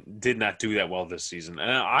Dixon did not do that well this season. And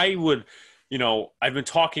I would, I've been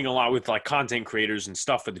talking a lot with like content creators and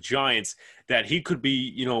stuff for the Giants that he could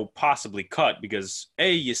be, possibly cut because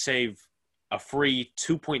you save a free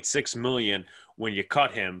 $2.6 million when you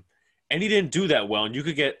cut him. And he didn't do that well. And you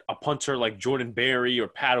could get a punter like Jordan Berry or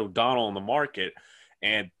Pat O'Donnell on the market.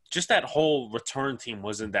 And just that whole return team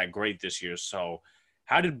wasn't that great this year. So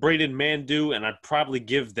how did Braden Mann do? And I'd probably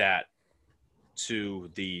give that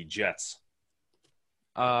to the Jets.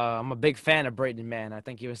 I'm a big fan of Braden Mann. I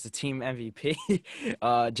think he was the team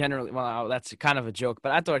MVP. Generally, well, that's kind of a joke,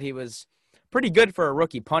 but I thought he was pretty good for a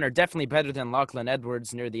rookie punter. Definitely better than Lachlan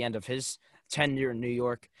Edwards near the end of his tenure in New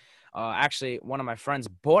York. Actually, one of my friends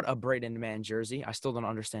bought a Braden Mann jersey. I still don't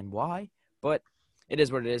understand why, but it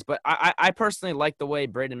is what it is. But I personally like the way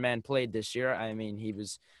Braden Mann played this year. I mean, he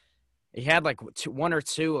had like 1 or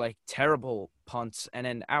 2 like terrible punts, and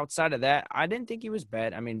then outside of that, I didn't think he was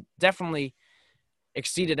bad. I mean, definitely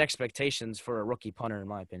exceeded expectations for a rookie punter, in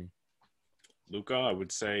my opinion. Luca, I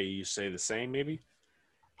would say you say the same, maybe.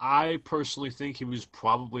 I personally think he was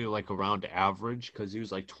probably like around average because he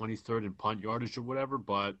was like 23rd in punt yardage or whatever,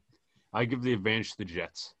 but I give the advantage to the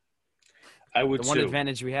Jets. I would The one too.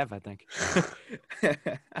 advantage we have, I think.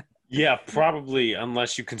 Yeah, probably,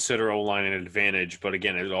 unless you consider O-line an advantage. But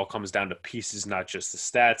again, it all comes down to pieces, not just the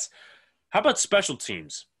stats. How about special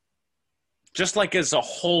teams? Just like as a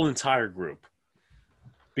whole entire group.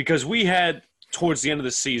 Because we had, towards the end of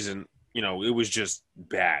the season, it was just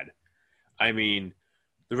bad. I mean,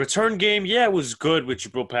 the return game, it was good with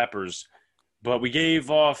Jabril Peppers. But we gave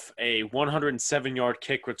off a 107-yard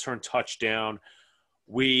kick return touchdown.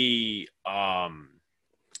 We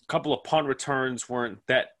couple of punt returns weren't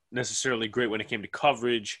that necessarily great when it came to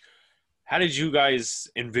coverage. How did you guys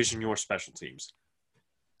envision your special teams?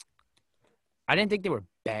 I didn't think they were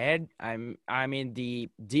bad. I mean, the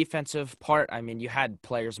defensive part, I mean, you had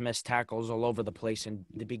players miss tackles all over the place in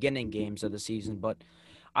the beginning games of the season, but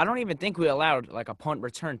I don't even think we allowed like a punt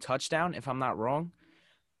return touchdown, if I'm not wrong.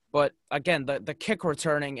 But again, the kick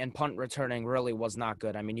returning and punt returning really was not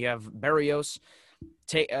good. I mean, you have Berrios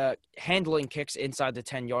handling kicks inside the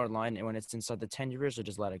 10-yard line, and when it's inside the 10 yards, or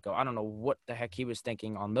just let it go. I don't know what the heck he was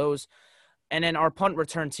thinking on those. And then our punt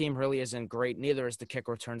return team really isn't great. Neither is the kick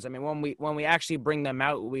returns. I mean, when we actually bring them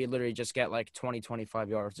out, we literally just get like 20, 25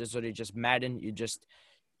 yards. It's literally just Madden. You just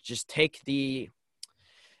take the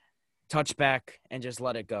touchback and just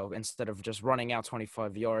let it go instead of just running out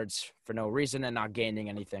 25 yards for no reason and not gaining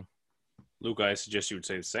anything. Luke, I suggest you would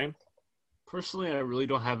say the same. Personally, I really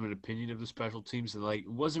don't have an opinion of the special teams. And like,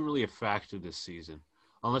 it wasn't really a factor this season,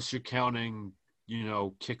 unless you're counting,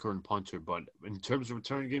 kicker and punter. But in terms of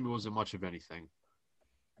return game, it wasn't much of anything.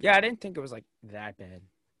 Yeah, I didn't think it was like that bad.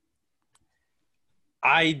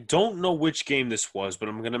 I don't know which game this was, but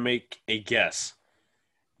I'm going to make a guess.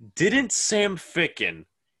 Didn't Sam Ficken,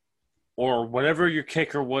 or whatever your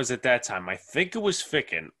kicker was at that time, I think it was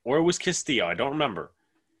Ficken, or it was Castillo, I don't remember.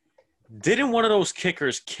 Didn't one of those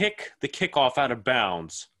kickers kick the kickoff out of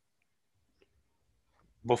bounds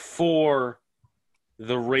before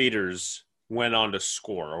the Raiders went on to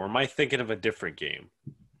score? Or am I thinking of a different game?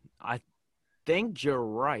 I think you're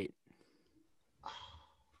right.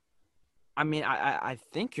 I mean, I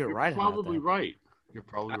think you're You're right about probably that. right. You're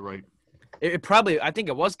probably right. It probably, I think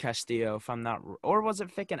it was Castillo, if I'm not, or was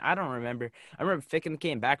it Ficken? I don't remember. I remember Ficken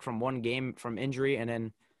came back from one game from injury and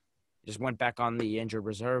then just went back on the injured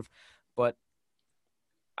reserve. But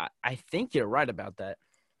I think you're right about that.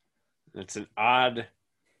 It's an odd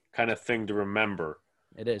kind of thing to remember.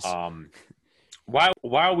 It is.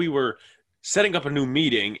 While we were setting up a new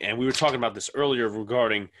meeting, and we were talking about this earlier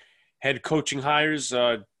regarding head coaching hires,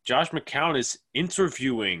 Josh McCown is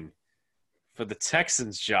interviewing for the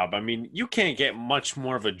Texans job. I mean, you can't get much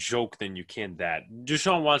more of a joke than you can that.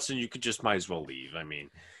 Deshaun Watson, you could just might as well leave. I mean,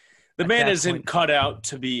 the At man that isn't point- cut out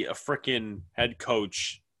to be a freaking head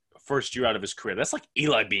coach first year out of his career. That's like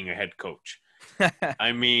Eli being a head coach.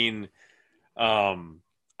 I mean,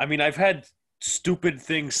 I've had stupid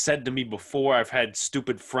things said to me before. I've had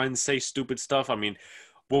stupid friends say stupid stuff. I mean,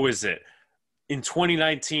 what was it? In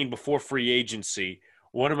 2019, before free agency,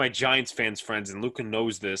 one of my Giants fans friends, and Luca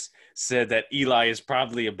knows this, said that Eli is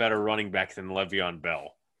probably a better running back than Le'Veon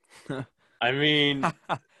Bell. I mean,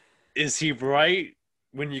 is he right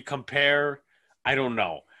when you compare? I don't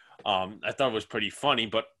know. I thought it was pretty funny,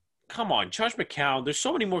 but come on, Josh McCown, there's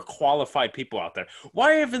so many more qualified people out there.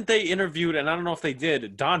 Why haven't they interviewed, and I don't know if they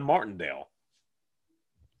did, Don Martindale?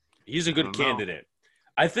 He's a good don't know. candidate.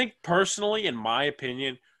 I think personally, in my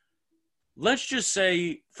opinion, let's just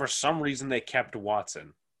say for some reason they kept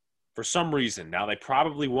Watson. For some reason. Now, they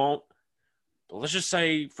probably won't, but let's just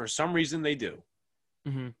say for some reason they do.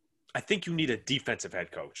 hmm I think you need a defensive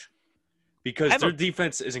head coach because I have their a-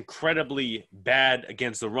 defense is incredibly bad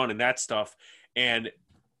against the run and that stuff. And,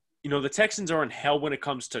 you know, the Texans are in hell when it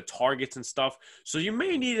comes to targets and stuff. So you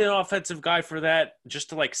may need an offensive guy for that just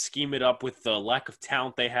to, like, scheme it up with the lack of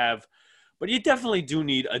talent they have. But you definitely do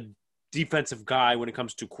need a defensive guy when it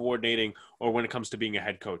comes to coordinating or when it comes to being a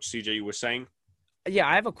head coach. CJ, you were saying? Yeah,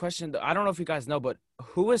 I have a question. I don't know if you guys know, but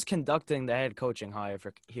who is conducting the head coaching hire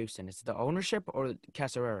for Houston? Is it the ownership or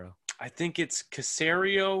Caserero? I think it's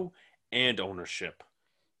Caserio and ownership.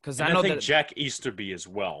 Because And I know think that. Jack Easterby as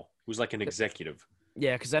well, who's like an executive.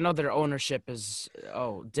 Yeah, because I know their ownership is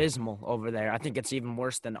dismal over there. I think it's even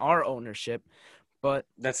worse than our ownership. But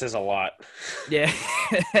That says a lot. yeah,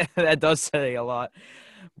 that does say a lot.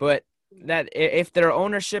 But that if their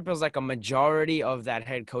ownership is like a majority of that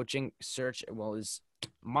head coaching search, well, is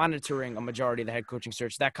monitoring a majority of the head coaching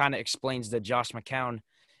search, that kind of explains the Josh McCown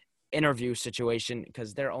interview situation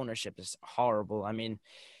because their ownership is horrible. I mean,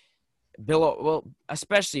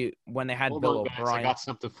 especially when they had Hold Bill on, guys. I O'Brien. got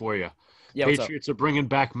something for you. Yeah, what's up? Patriots are bringing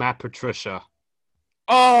back Matt Patricia.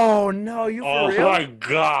 Oh no, you for Oh real? my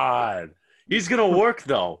God. He's going to work,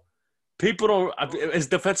 though. People don't. As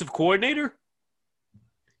defensive coordinator?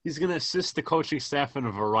 He's going to assist the coaching staff in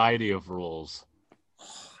a variety of roles.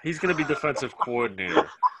 He's going to be defensive coordinator.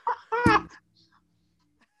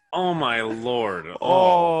 Oh, my Lord.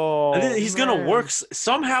 Oh. And then he's going to work.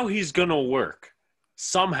 Somehow he's going to work.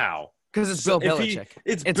 Somehow. because it's Bill If Belichick.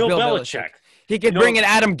 It's It's Bill Bill Belichick. He could You know- bring in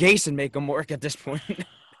Adam Gase and make him work at this point.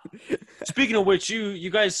 Speaking of which, you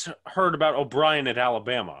guys heard about O'Brien at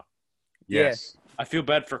Alabama. Yeah. Yes. I feel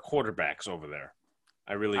bad for quarterbacks over there.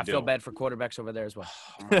 I really I do. feel bad for quarterbacks over there as well.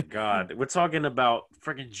 Oh my God. We're talking about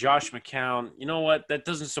freaking Josh McCown. You know what? That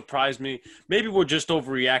doesn't surprise me. Maybe we're just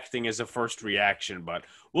overreacting as a first reaction, but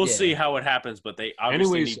we'll Yeah. see how it happens. But they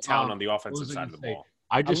obviously Anyways, need talent on the what offensive was I side of gonna the say? ball.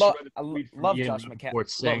 I just read a tweet from love Ian Josh McCown. Rappaport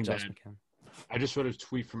saying Love Josh that McCown. I just read a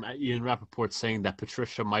tweet from Ian Rappaport saying that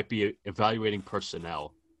Patricia might be evaluating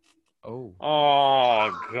personnel. Oh.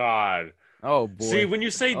 Oh God. Oh boy. See, when you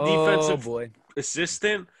say oh defensive boy.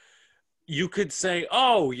 assistant, you could say,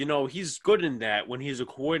 oh, you know, he's good in that when he's a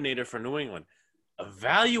coordinator for New England.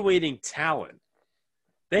 Evaluating talent.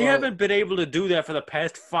 They Well- haven't been able to do that for the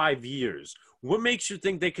past 5 years. What makes you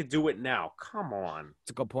think they could do it now? Come on.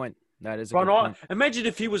 It's a good point. That is a Front good point. Imagine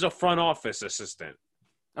if he was a front office assistant.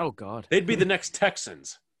 Oh god. They'd be the next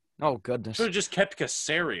Texans. Oh goodness. Should have just kept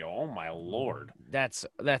Caserio. Oh my Lord. That's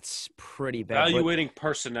pretty bad. but- Evaluating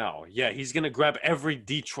personnel. Yeah, he's gonna grab every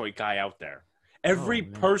Detroit guy out there. Every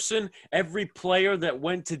man. person, every player that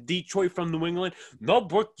went to Detroit from New England. No,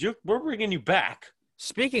 Brooke, we're bringing you back.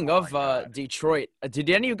 Speaking Oh of my God. Detroit, did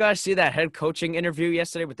any of you guys see that head coaching interview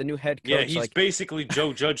yesterday with the new head coach? Yeah, he's Like, basically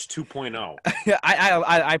Joe Judge 2.0.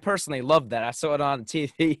 I personally loved that. I saw it on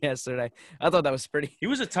TV yesterday. I thought that was pretty. He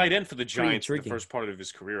was a tight end for the Giants in the intriguing. first part of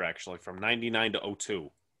his career, actually, from 99 to 02.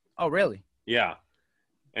 Oh really? Yeah.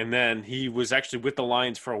 And then he was actually with the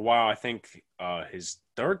Lions for a while. I think his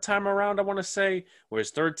third time around, I want to say, or his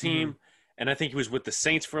third team. And I think he was with the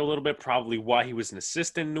Saints for a little bit, probably why he was an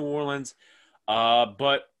assistant in New Orleans.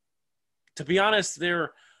 But to be honest,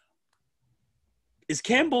 Is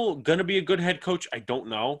Campbell gonna be a good head coach? I don't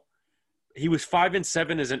know. He was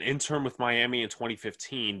 5-7 as an intern with Miami in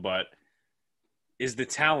 2015, but is the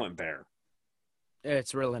talent there?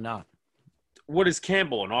 It's really not. What is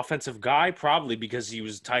Campbell, an offensive guy? Probably because he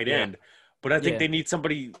was tight Yeah. end. But I think Yeah. they need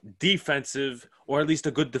somebody defensive or at least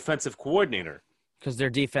a good defensive coordinator. Because their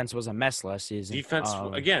defense was a mess last season. Defense,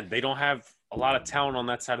 again, they don't have a lot of talent on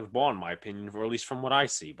that side of the ball, in my opinion, or at least from what I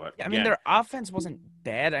see. But I mean, again, their offense wasn't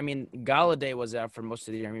bad. I mean, Galladay was out for most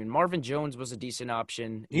of the year. I mean, Marvin Jones was a decent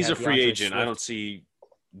option. You he's a had free DeAndre agent. I Swift. don't see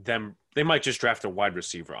them. They might just draft a wide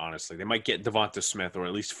receiver, honestly. They might get Devonta Smith or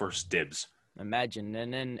at least first dibs. Imagine.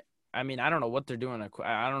 And then, I mean, I don't know what they're doing.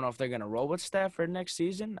 I don't know if they're going to roll with Stafford next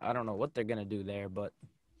season. I don't know what they're going to do there, but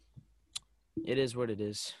it is what it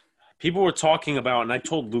is. People were talking about, and I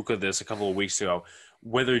told Luca this a couple of weeks ago,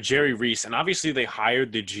 whether Jerry Reese, and obviously they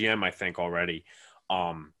hired the GM, I think, already,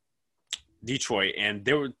 Detroit, and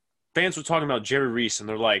fans were talking about Jerry Reese, and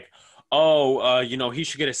they're like, he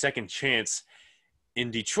should get a second chance in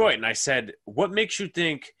Detroit. And I said, what makes you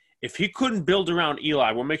think, if he couldn't build around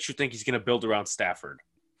Eli, what makes you think he's going to build around Stafford?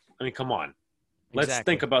 I mean, come on. Let's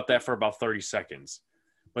Exactly. think about that for about 30 seconds.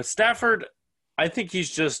 But Stafford, I think he's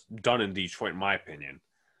just done in Detroit, in my opinion.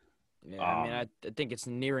 Yeah, I mean, I think it's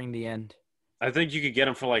nearing the end. I think you could get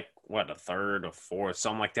him for a third, a fourth,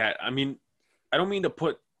 something like that. I mean, I don't mean to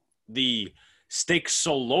put the stakes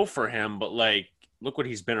so low for him, but look what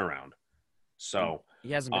he's been around. So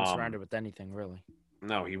He hasn't been surrounded with anything, really.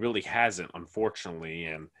 no, he really hasn't, unfortunately,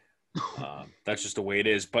 and that's just the way it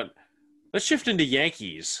is. But let's shift into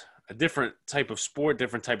Yankees, a different type of sport,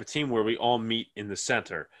 different type of team where we all meet in the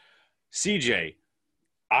center. CJ,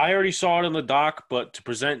 I already saw it on the doc, but to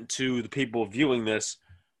present to the people viewing this,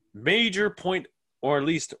 major point, or at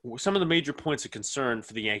least some of the major points of concern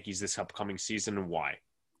for the Yankees this upcoming season, and why?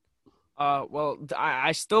 Well,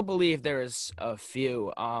 I still believe there is a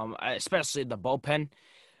few, especially the bullpen.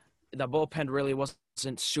 The bullpen really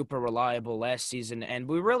wasn't super reliable last season, and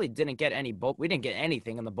we really didn't get we didn't get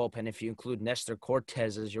anything in the bullpen if you include Nestor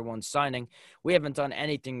Cortez as your one signing. We haven't done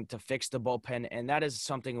anything to fix the bullpen, and that is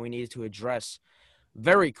something we need to address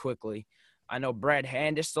very quickly. I know Brad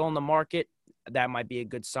Hand is still on the market. That might be a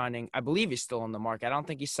good signing. I believe he's still on the market. I don't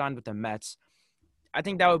think he signed with the Mets. I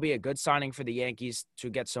think that would be a good signing for the Yankees to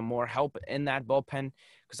get some more help in that bullpen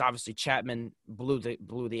because obviously Chapman blew the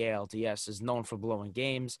ALDS, is known for blowing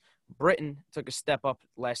games. Britton took a step up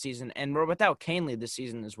last season, and we're without Canely this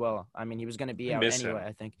season as well. I mean, he was going to be out anyway,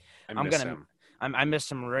 I think. I miss him. I miss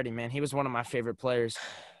him already, man. He was one of my favorite players.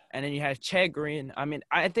 And then you have Chad Green. I mean,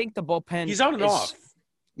 I think the bullpen He's on and off.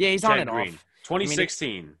 Yeah, he's Chad on and Green. off.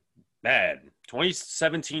 2016, bad.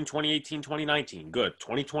 2017, 2018, 2019, good.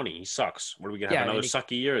 2020, he sucks. What are we going to have, another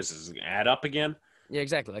sucky year? Is this going to add up again? Yeah,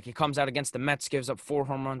 exactly. Like, he comes out against the Mets, gives up 4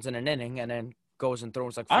 home runs in an inning, and then goes and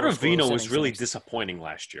throws 4 Ottavino was really disappointing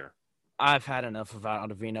last year. I've had enough of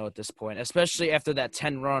Ottavino at this point, especially after that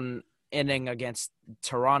 10-run inning against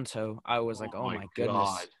Toronto. I was like, oh my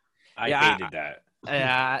goodness. I hated that.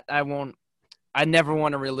 Yeah, I never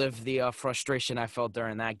want to relive the frustration I felt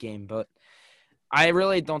during that game, but I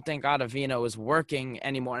really don't think Ottavino is working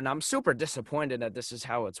anymore, and I'm super disappointed that this is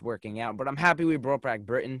how it's working out. But I'm happy we brought back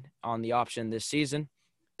Britton on the option this season.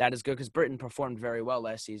 That is good because Britton performed very well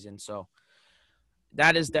last season, so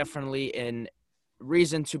that is definitely a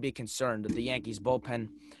reason to be concerned with the Yankees bullpen.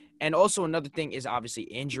 And also another thing is obviously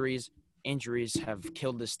injuries. Injuries have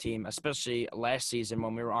killed this team, especially last season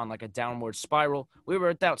when we were on like a downward spiral. We were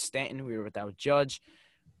without Stanton. We were without Judge.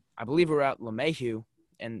 I believe we were out LeMahieu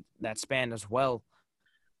in that span as well.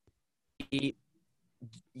 The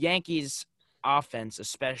Yankees offense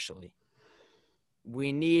especially,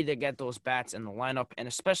 we need to get those bats in the lineup and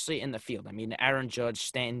especially in the field. I mean, Aaron Judge,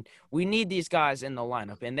 Stanton, we need these guys in the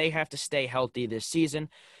lineup and they have to stay healthy this season.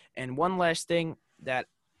 And one last thing that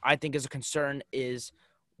I think is a concern is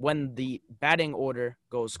when the batting order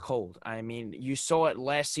goes cold. I mean, you saw it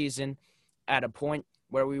last season at a point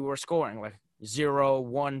where we were scoring like 0,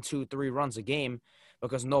 1, 2, 3 runs a game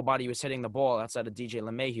because nobody was hitting the ball outside of DJ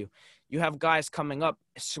LeMahieu. You have guys coming up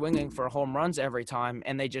swinging for home runs every time,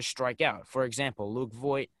 and they just strike out. For example, Luke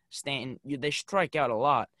Voit, Stanton, they strike out a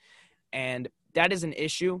lot. And that is an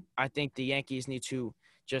issue. I think the Yankees need to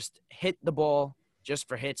just hit the ball just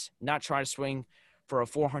for hits, not try to swing for a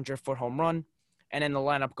 400-foot home run, and then the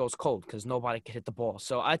lineup goes cold because nobody can hit the ball.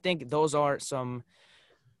 So I think those are some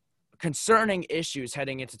concerning issues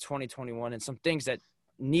heading into 2021 and some things that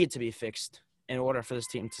need to be fixed in order for this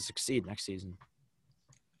team to succeed next season.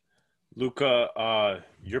 Luca,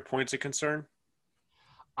 your points of concern?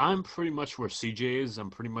 I'm pretty much where CJ is. I'm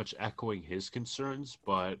pretty much echoing his concerns,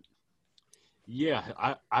 but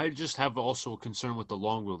Yeah, I just have also a concern with the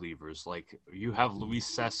long relievers. Like you have Luis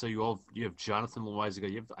Sessa, you have Jonathan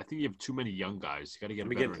Loaizaga. I think you have too many young guys. You got to get Let a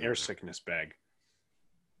me get veteran an in air there. sickness bag.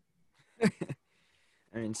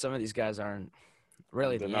 I mean, some of these guys aren't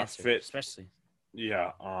really They're the not answer, fit. especially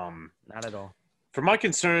Yeah. not at all. For my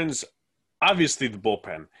concerns, obviously the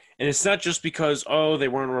bullpen. And it's not just because, they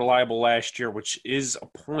weren't reliable last year, which is a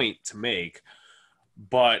point to make.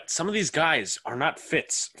 But some of these guys are not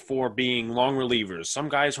fits for being long relievers. Some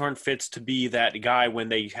guys aren't fits to be that guy when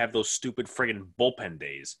they have those stupid friggin' bullpen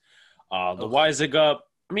days. Ugh. Loaizaga,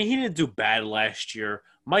 I mean, he didn't do bad last year.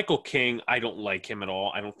 Michael King, I don't like him at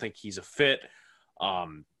all. I don't think he's a fit.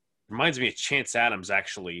 Um, Reminds me of Chance Adams,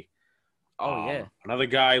 actually. Oh yeah. Another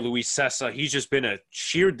guy, Luis Sessa, he's just been a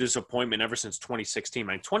sheer disappointment ever since 2016.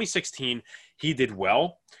 Man, 2016, he did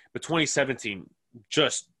well, but 2017,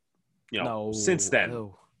 just, No. since then,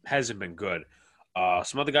 Ew. hasn't been good.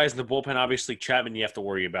 Some other guys in the bullpen, obviously, Chapman, you have to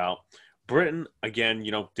worry about. Britton, again,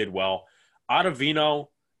 did well. Ottavino,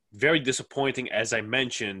 very disappointing, as I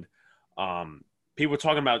mentioned. People were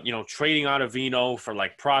talking about, trading Ottavino for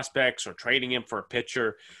like prospects or trading him for a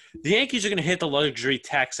pitcher. The Yankees are going to hit the luxury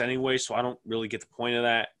tax anyway, so I don't really get the point of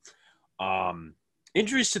that.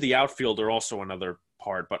 Injuries to the outfield are also another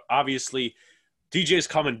part, but obviously DJ is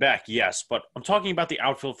coming back, yes, but I'm talking about the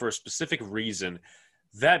outfield for a specific reason.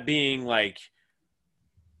 That being like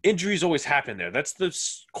injuries always happen there. That's the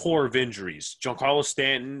core of injuries. Giancarlo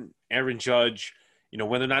Stanton, Aaron Judge,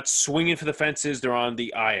 when they're not swinging for the fences, they're on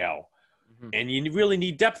the IL. Mhm. And you really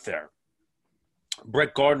need depth there.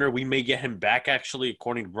 Brett Gardner, we may get him back, actually,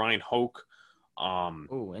 according to Brian Hoke.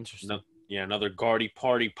 Oh, interesting. Another Guardy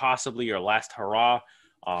party, possibly, or last hurrah.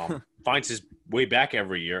 Finds his way back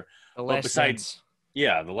every year. The But last besides, dance.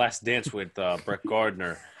 yeah, the last dance with Brett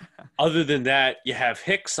Gardner. Other than that, you have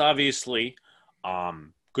Hicks, obviously,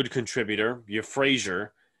 good contributor. You have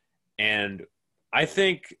Frazier. And I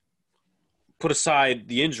think, put aside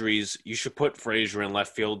the injuries, you should put Frazier in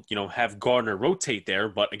left field, have Gardner rotate there.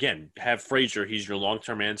 But again, have Frazier. He's your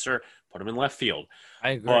long-term answer. Put him in left field.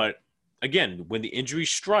 I agree. But again, when the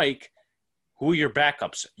injuries strike, who are your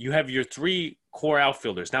backups? You have your three core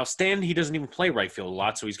outfielders. Now, Stan, he doesn't even play right field a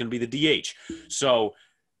lot, so he's going to be the DH. So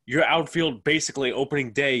your outfield, basically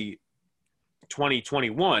opening day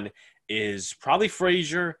 2021, is probably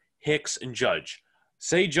Frazier, Hicks, and Judge.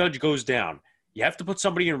 Say Judge goes down. You have to put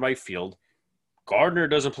somebody in right field. Gardner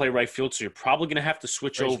doesn't play right field, so you're probably going to have to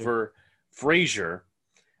switch over Frazier.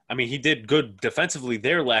 I mean, he did good defensively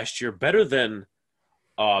there last year, better than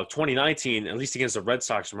 2019, at least against the Red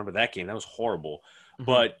Sox. Remember that game? That was horrible. Mhm.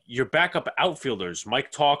 But your backup outfielders,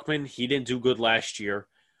 Mike Talkman, he didn't do good last year.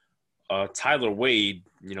 Tyler Wade,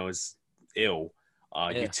 is ill.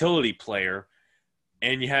 Utility player.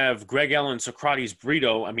 And you have Greg Allen, Socrates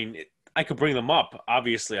Brito. I mean, I could bring them up.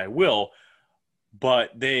 Obviously, I will.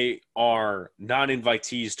 But they are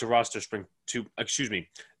non-invitees to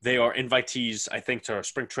they are invitees, I think, to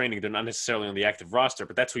spring training. They're not necessarily on the active roster,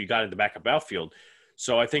 but that's who you got in the backup outfield.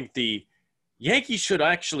 So I think the Yankees should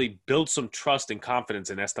actually build some trust and confidence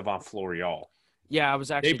in Estevan Florial. Yeah, I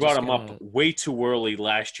was actually They brought just him gonna... up way too early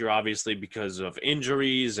last year, obviously, because of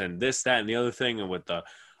injuries and this, that, and the other thing, and with the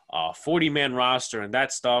 40-man roster and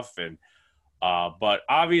that stuff. But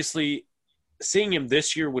obviously, seeing him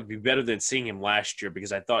this year would be better than seeing him last year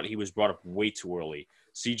because I thought he was brought up way too early.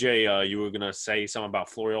 CJ, you were going to say something about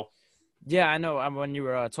Florial? Yeah, I know. When you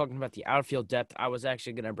were talking about the outfield depth, I was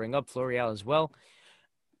actually going to bring up Florial as well.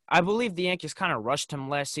 I believe the Yankees kind of rushed him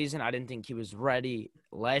last season. I didn't think he was ready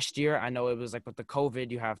last year. I know it was like with the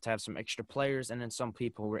COVID, you have to have some extra players, and then some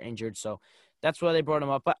people were injured. So that's why they brought him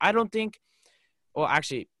up. But I don't think – well,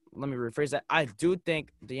 actually, let me rephrase that. I do think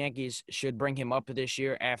the Yankees should bring him up this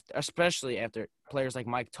year, especially after players like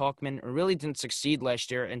Mike Talkman really didn't succeed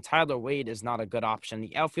last year, and Tyler Wade is not a good option in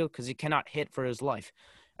the outfield because he cannot hit for his life.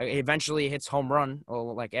 He eventually hits home run,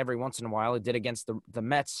 like every once in a while. He did against the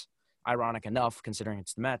Mets, ironic enough, considering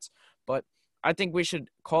it's the Mets. But I think we should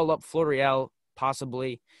call up Florial,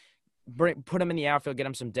 possibly put him in the outfield, get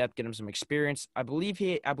him some depth, get him some experience. I believe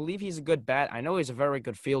he's a good bat. I know he's a very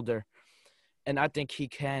good fielder. And I think he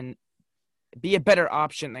can be a better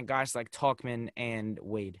option than guys like Talkman and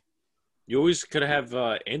Wade. You always could have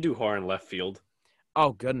Andujar in left field.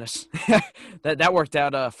 Oh, goodness. that worked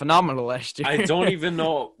out phenomenal last year. I don't even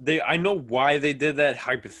know. I know why they did that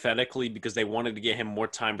hypothetically because they wanted to get him more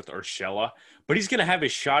time with Urshela. But he's going to have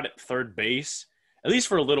his shot at third base, at least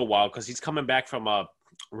for a little while, because he's coming back from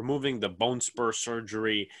removing the bone spur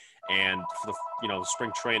surgery and for the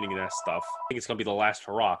spring training and that stuff. I think it's going to be the last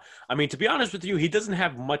hurrah. I mean, to be honest with you, he doesn't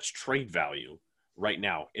have much trade value right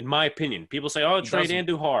now, in my opinion. People say, trade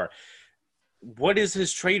Andujar. what is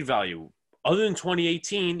his trade value? Other than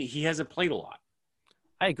 2018, he hasn't played a lot.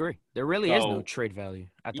 I agree. There really is no So, trade value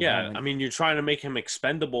at the yeah, moment. I mean, you're trying to make him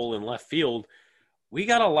expendable in left field. We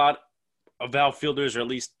got a lot of outfielders, or at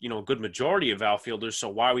least, a good majority of outfielders. So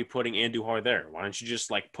why are we putting Andujar there? Why don't you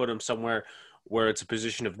just like put him somewhere where it's a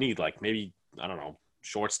position of need, like maybe, I don't know,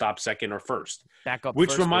 shortstop, second, or first? Backup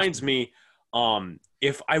Which first reminds baseman. me,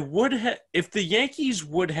 if the Yankees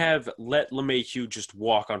would have let LeMahieu just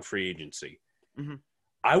walk on free agency, Mhm.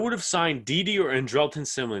 I would have signed Didi or Andrelton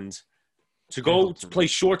Simmons to go Andrelton. play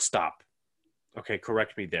shortstop. Okay,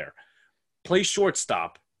 correct me there. Play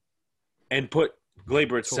shortstop and put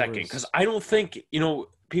Glaber at second, Torres. because I don't think,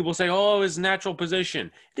 people say, oh, his natural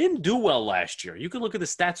position. He didn't do well last year. You can look at the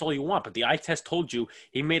stats all you want, but the eye test told you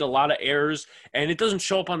he made a lot of errors, and it doesn't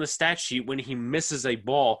show up on the stat sheet when he misses a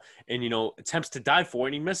ball and, attempts to dive for it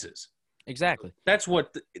and he misses. Exactly. That's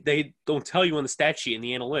what they don't tell you on the stat sheet in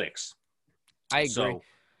the analytics. I agree. So,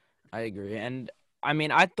 I agree. And I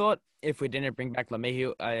mean, I thought if we didn't bring back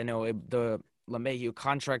LeMahieu, I know the LeMahieu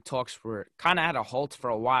contract talks were kind of at a halt for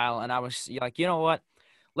a while. And I was like, you know what?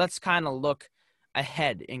 Let's kind of look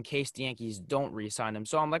ahead in case the Yankees don't re-sign him.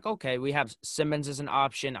 So I'm like, okay, we have Simmons as an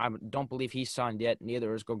option. I don't believe he's signed yet.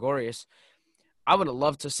 Neither is Gregorius. I would have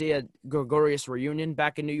loved to see a Gregorius reunion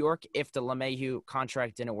back in New York if the LeMahieu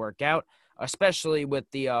contract didn't work out, especially with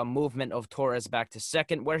the movement of Torres back to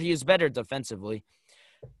second, where he is better defensively.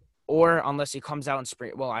 Or unless he comes out in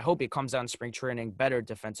spring, well, I hope he comes out in spring training better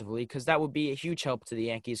defensively, because that would be a huge help to the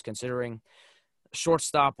Yankees, considering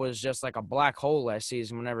shortstop was just like a black hole last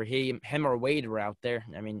season whenever him or Wade were out there.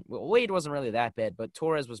 I mean, Wade wasn't really that bad, but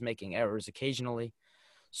Torres was making errors occasionally.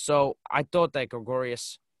 So I thought that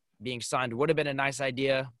Gregorius being signed would have been a nice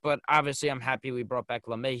idea, but obviously I'm happy we brought back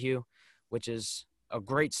LeMahieu, which is a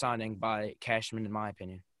great signing by Cashman, in my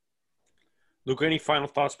opinion. Luke, any final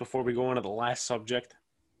thoughts before we go on to the last subject?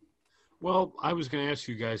 Well, I was going to ask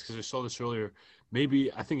you guys, because I saw this earlier.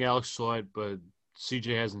 Maybe, I think Alex saw it, but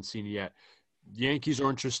CJ hasn't seen it yet. The Yankees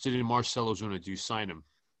are interested in Marcell Ozuna. Do you sign him?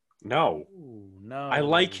 No. Ooh, no. I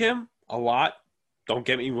like him a lot. Don't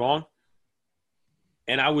get me wrong.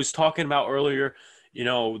 And I was talking about earlier,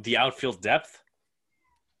 the outfield depth.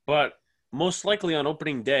 But most likely on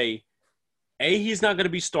opening day, he's not going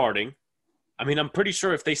to be starting. I mean, I'm pretty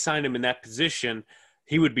sure if they signed him in that position,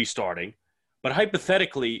 he would be starting. But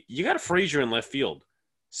hypothetically, you got a Frazier in left field.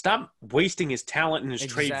 Stop wasting his talent and his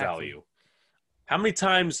trade Exactly. value. How many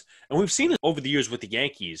times, and we've seen it over the years with the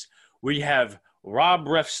Yankees, where you have Rob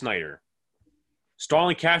Refsnyder.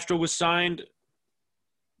 Starlin Castro was signed.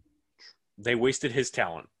 They wasted his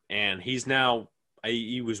talent. And he's now,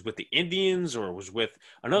 he was with the Indians or was with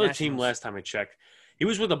another team Nationals. last time I checked. He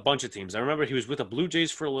was with a bunch of teams. I remember he was with the Blue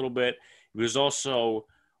Jays for a little bit. He was also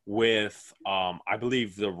with, I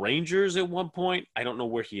believe, the Rangers at one point. I don't know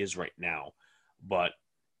where he is right now, but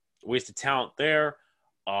wasted talent there.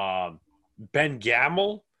 Ben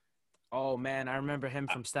Gamel. Oh man, I remember him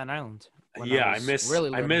from Staten Island. I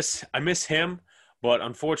miss him, but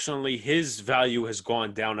unfortunately his value has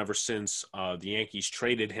gone down ever since the Yankees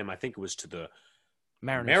traded him. I think it was to the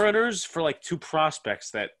Mariners for like two prospects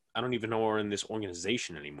that I don't even know are in this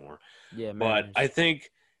organization anymore. Yeah, But I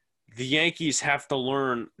think the Yankees have to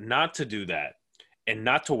learn not to do that and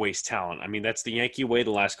not to waste talent. I mean, that's the Yankee way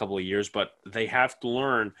the last couple of years, but they have to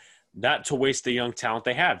learn not to waste the young talent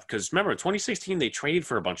they have. Because remember, in 2016, they traded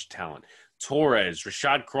for a bunch of talent. Torres,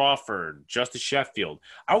 Rashad Crawford, Justice Sheffield.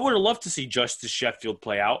 I would have loved to see Justice Sheffield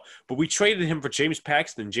play out, but we traded him for James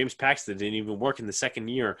Paxton. James Paxton didn't even work in the second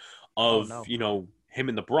year of, him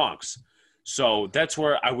in the Bronx. So that's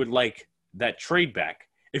where I would like that trade back.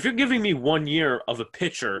 If you're giving me 1 year of a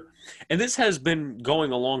pitcher, and this has been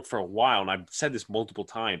going along for a while, and I've said this multiple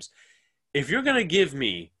times, if you're going to give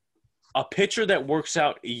me a pitcher that works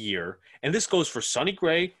out a year, and this goes for Sonny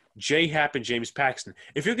Gray, J Happ, and James Paxton,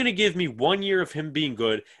 if you're going to give me 1 year of him being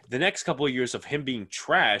good, the next couple of years of him being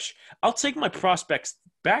trash, I'll take my prospects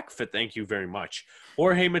back for thank you very much.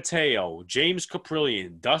 Jorge Mateo, James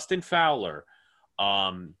Caprillion, Dustin Fowler.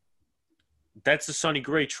 That's the Sonny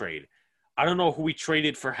Gray trade. I don't know who we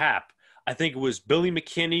traded for Happ. I think it was Billy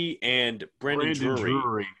McKinney and Brandon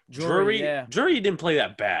Drury. Drury didn't play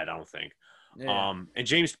that bad, I don't think. Yeah. And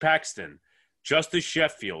James Paxton, Justice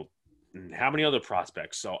Sheffield, and how many other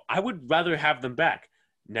prospects. So I would rather have them back.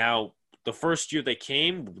 Now, the first year they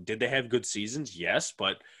came, did they have good seasons? Yes,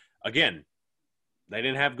 but again, they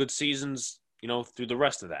didn't have good seasons, through the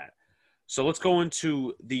rest of that. So let's go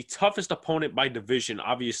into the toughest opponent by division.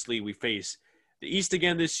 Obviously, we face the East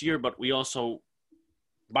again this year, but we also,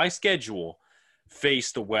 by schedule,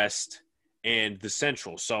 face the West and the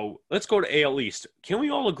Central. So let's go to AL East. Can we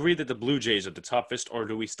all agree that the Blue Jays are the toughest, or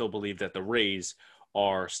do we still believe that the Rays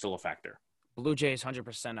are still a factor? Blue Jays,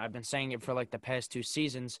 100%. I've been saying it for like the past 2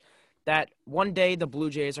 seasons that one day the Blue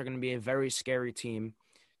Jays are going to be a very scary team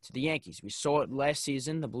to the Yankees. We saw it last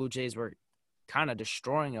season. The Blue Jays were kind of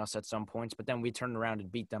destroying us at some points, but then we turned around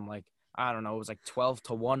and beat them like, I don't know, it was like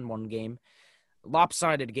 12-1 one game.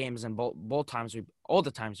 Lopsided games in all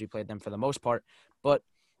the times we played them for the most part. But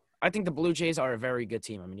I think the Blue Jays are a very good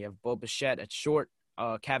team. I mean, you have Bo Bichette at short,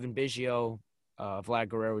 Kevin Biggio, Vlad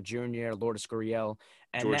Guerrero Jr., Lourdes Gurriel,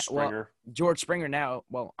 and George Springer. George Springer now.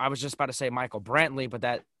 Well, I was just about to say Michael Brantley, but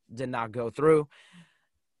that did not go through.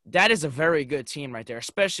 That is a very good team right there,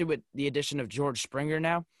 especially with the addition of George Springer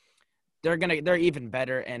now. They're even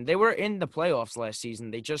better, and they were in the playoffs last season.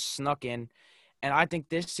 They just snuck in. And I think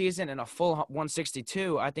this season in a full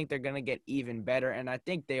 162, I think they're going to get even better. And I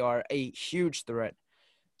think they are a huge threat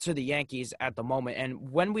to the Yankees at the moment.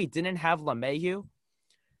 And when we didn't have LeMahieu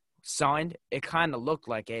signed, it kind of looked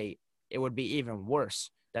like it would be even worse,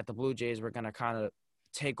 that the Blue Jays were going to kind of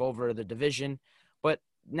take over the division. But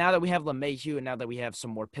now that we have LeMahieu and now that we have some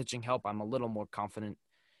more pitching help, I'm a little more confident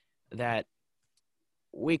that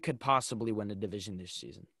we could possibly win the division this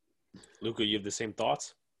season. Luca, you have the same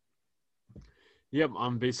thoughts? Yep,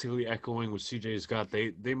 I'm basically echoing what CJ's got.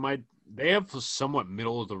 They have a somewhat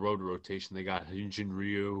middle of the road rotation. They got Hyun-Jin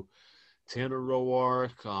Ryu, Tanner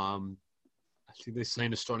Roark. I think they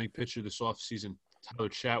signed a starting pitcher this offseason, Tyler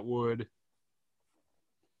Chatwood.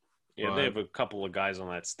 Yeah, they have a couple of guys on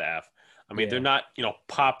that staff. I mean, they're not,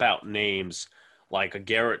 pop out names like a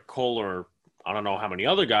Garrett Cole or I don't know how many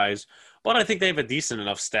other guys, but I think they have a decent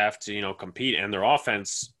enough staff to, compete, and their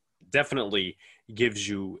offense definitely gives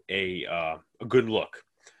you a good look.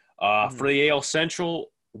 For the AL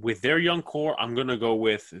Central, with their young core, I'm going to go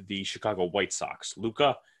with the Chicago White Sox. Luca,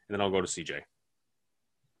 and then I'll go to CJ.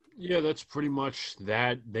 Yeah, that's pretty much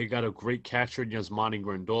that. They got a great catcher in Yasmani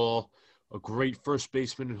Grandal, a great first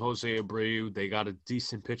baseman in Jose Abreu. They got a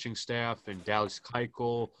decent pitching staff in Dallas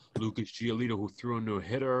Keuchel, Lucas Giolito, who threw into a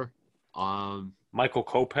hitter. Michael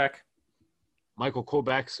Kopech. Michael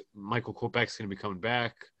Kopech's going to be coming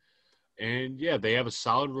back. And, yeah, they have a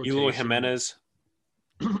solid rotation. Eloy Jimenez.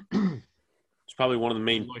 It's probably one of the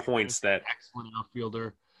main points that – excellent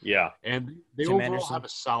outfielder. Yeah. And they overall have a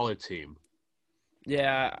solid team.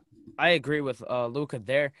 Yeah, I agree with Luca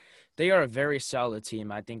there. They are a very solid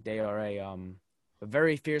team. I think they are a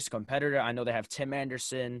very fierce competitor. I know they have Tim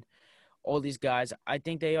Anderson, all these guys. I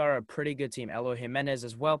think they are a pretty good team. Eloy Jimenez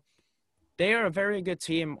as well. They are a very good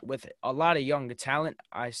team with a lot of young talent.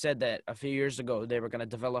 I said that a few years ago they were going to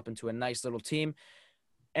develop into a nice little team,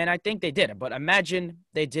 and I think they did it. But imagine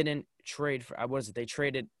they didn't trade for they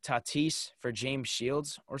traded Tatis for James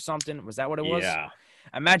Shields or something. Was that what it was? Yeah.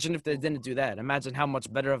 Imagine if they didn't do that. Imagine how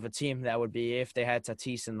much better of a team that would be if they had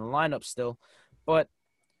Tatis in the lineup still. But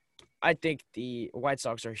I think the White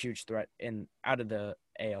Sox are a huge threat out of the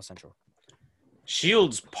AL Central.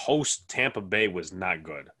 Shields post Tampa Bay was not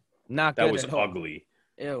good. Not good. That was ugly.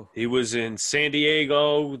 Ew. He was in San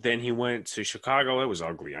Diego, then he went to Chicago. It was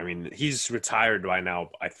ugly. I mean, he's retired by now,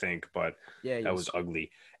 I think, but that was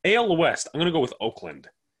ugly. AL West, I'm going to go with Oakland,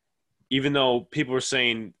 even though people are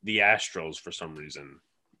saying the Astros for some reason.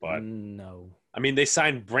 But no. I mean, they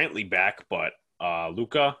signed Brantley back, but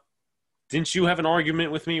Luca, didn't you have an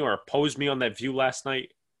argument with me or oppose me on that view last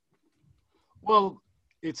night? Well,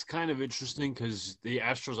 it's kind of interesting because the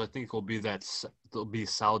Astros, I think, they'll be a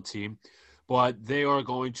solid team, but they are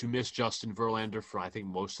going to miss Justin Verlander for, I think,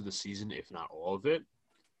 most of the season, if not all of it,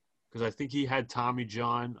 because I think he had Tommy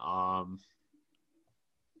John.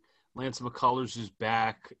 Lance McCullers is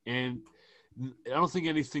back, and I don't think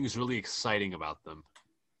anything is really exciting about them.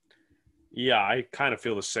 Yeah, I kind of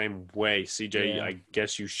feel the same way, CJ. Yeah. I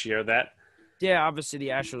guess you share that. Yeah, obviously the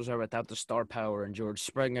Astros are without the star power and George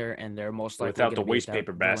Springer, and they're most likely without the waste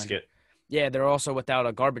paper basket. Yeah, they're also without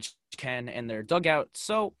a garbage can in their dugout,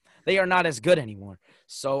 so they are not as good anymore.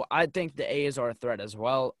 So I think the A's are a threat as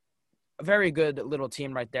well. A very good little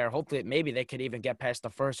team right there. Hopefully, maybe they could even get past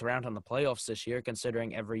the first round on the playoffs this year,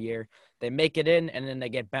 considering every year they make it in and then they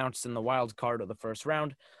get bounced in the wild card of the first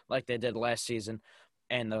round like they did last season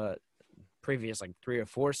and the previous 3 or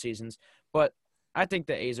 4 seasons. But I think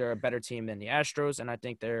the A's are a better team than the Astros, and I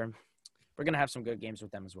think we're going to have some good games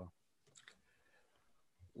with them as well.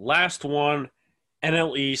 Last one,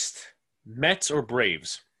 NL East, Mets or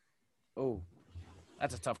Braves? Oh,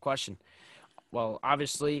 that's a tough question. Well,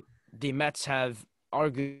 obviously, the Mets have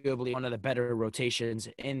arguably one of the better rotations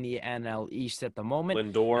in the NL East at the moment.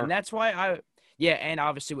 Lindor. And that's why and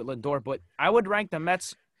obviously with Lindor, but I would rank the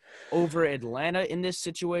Mets over Atlanta in this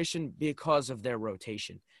situation because of their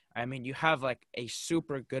rotation. I mean, you have like a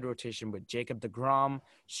super good rotation with Jacob deGrom,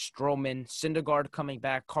 Stroman, Syndergaard coming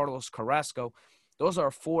back, Carlos Carrasco. Those are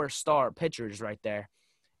 4-star pitchers right there.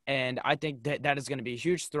 And I think that is going to be a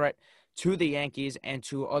huge threat to the Yankees and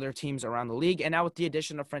to other teams around the league. And now with the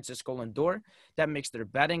addition of Francisco Lindor, that makes their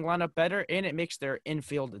batting lineup better, and it makes their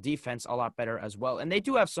infield defense a lot better as well. And they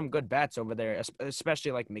do have some good bats over there,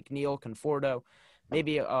 especially like McNeil, Conforto.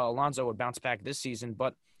 Maybe Alonso would bounce back this season,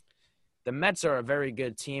 but the Mets are a very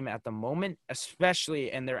good team at the moment,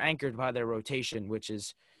 especially, and they're anchored by their rotation, which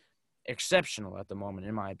is exceptional at the moment,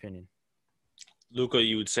 in my opinion. Luca,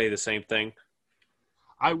 you would say the same thing?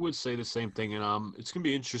 I would say the same thing, and it's gonna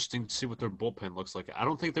be interesting to see what their bullpen looks like. I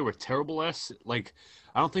don't think they were terrible I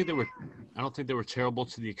don't think they were terrible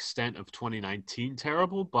to the extent of 2019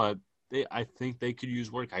 terrible, but I think they could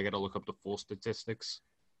use work. I got to look up the full statistics.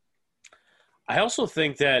 I also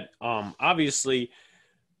think that obviously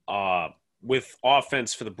with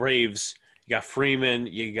offense for the Braves, you got Freeman,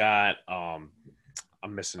 you got I'm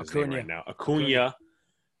missing his name right now, Acuna.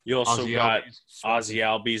 You also got Ozzie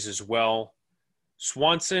Albies as well.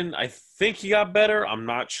 Swanson, I think he got better. I'm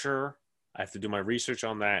not sure. I have to do my research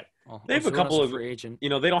on that. They have a couple of free agent. They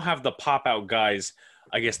don't have the pop-out guys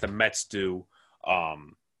I guess the Mets do. I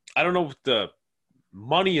don't know what the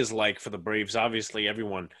money is like for the Braves. Obviously,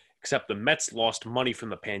 everyone except the Mets lost money from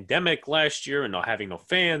the pandemic last year and not having no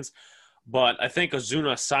fans. But I think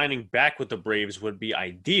Ozuna signing back with the Braves would be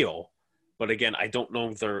ideal. But again, I don't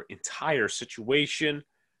know their entire situation.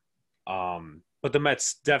 But the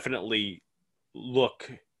Mets definitely look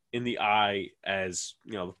in the eye as,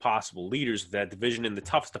 the possible leaders of that division and the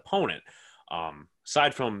toughest opponent.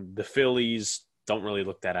 Aside from the Phillies, don't really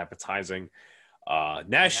look that appetizing.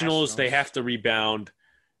 Nationals, they have to rebound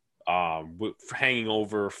for hanging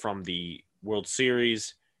over from the World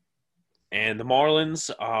Series. And the Marlins,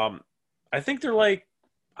 I think they're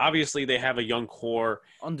obviously they have a young core.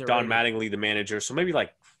 Underrated. Don Mattingly, the manager, so maybe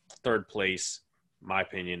third place, in my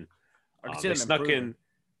opinion. They snuck in,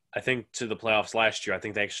 I think, to the playoffs last year. I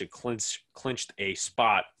think they actually clinched a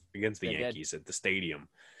spot against the Yankees at the stadium.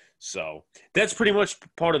 So that's pretty much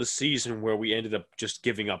part of the season where we ended up just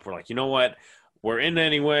giving up. We're like, you know what? We're in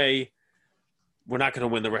anyway. We're not going to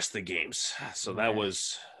win the rest of the games. So that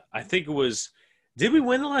was – I think it was – did we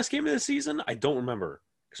win the last game of the season? I don't remember.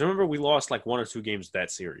 Because I remember we lost 1 or 2 games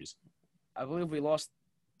that series. I believe we lost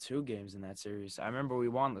 2 games in that series. I remember we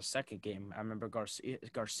won the second game. I remember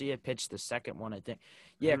Garcia pitched the second one, I think.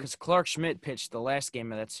 Yeah, because Clark Schmidt pitched the last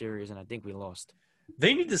game of that series, and I think we lost.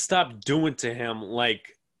 They need to stop doing to him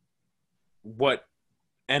what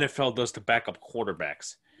NFL does to backup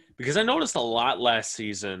quarterbacks. Because I noticed a lot last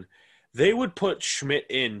season, they would put Schmidt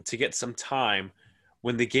in to get some time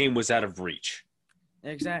when the game was out of reach.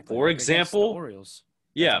 Exactly. For example, Orioles.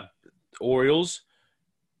 Yeah, Orioles.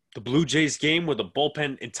 The Blue Jays game where the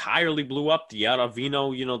bullpen entirely blew up. The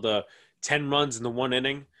Ottavino, the 10 runs in the 1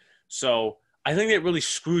 inning. So I think that really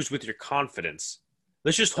screws with your confidence.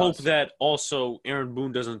 Let's just hope that also Aaron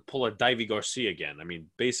Boone doesn't pull a Deivi Garcia again. I mean,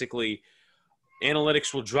 basically,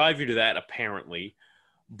 analytics will drive you to that, apparently.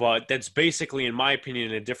 But that's basically, in my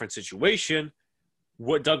opinion, in a different situation,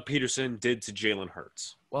 what Doug Peterson did to Jalen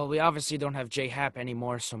Hurts. Well, we obviously don't have J Happ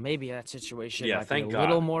anymore, so maybe that situation might be a God.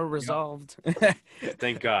 little more resolved.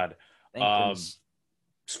 Thank God. As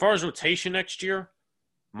far as rotation next year,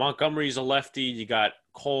 Montgomery's a lefty. You got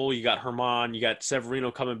Cole, you got Herman, you got Severino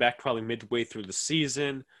coming back probably midway through the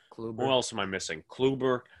season. Kluber. Who else am I missing?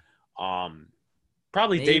 Kluber.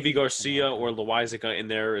 Probably Deivi Garcia or Loaiziga in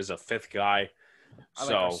there as a 5th guy.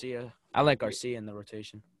 I like Garcia in the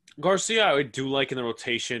rotation. Garcia, I do like in the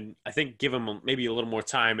rotation. I think give him maybe a little more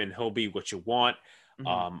time, and he'll be what you want.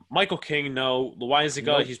 Mm-hmm. Michael King, no.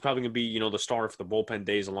 Loaiziga, he's probably going to be, the starter for the bullpen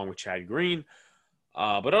days along with Chad Green.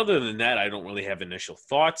 But other than that, I don't really have initial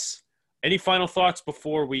thoughts. Any final thoughts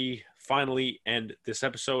before we finally end this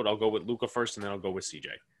episode? I'll go with Luca first, and then I'll go with CJ.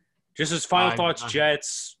 Just as final thoughts,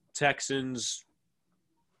 Jets, Texans,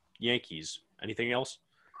 Yankees. Anything else?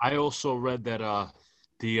 I also read that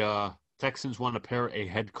the Texans want to pair a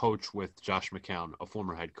head coach with Josh McCown, a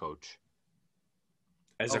former head coach.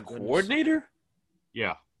 As a coordinator?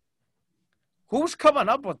 Yeah. Who's coming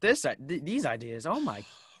up with these ideas? Oh, my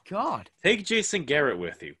God. Take Jason Garrett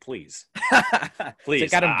with you, please. Please.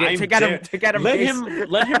 Take Adam Gase.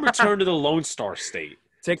 Let him return to the Lone Star State.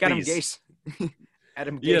 Take Adam Gase.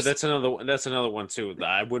 Adam Gase. Yeah, that's another one, too.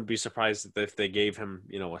 I wouldn't be surprised if they gave him,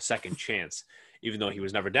 a second chance. Even though he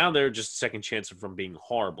was never down there, just a second chance from being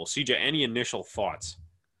horrible. CJ, any initial thoughts?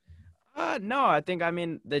 No, I think,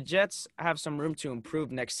 the Jets have some room to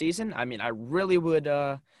improve next season. I really would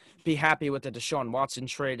be happy with the Deshaun Watson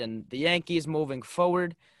trade. And the Yankees moving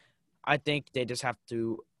forward, I think they just have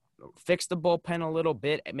to fix the bullpen a little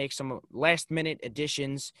bit and make some last-minute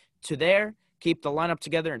additions to there, keep the lineup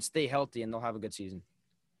together, and stay healthy, and they'll have a good season.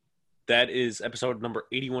 That is episode number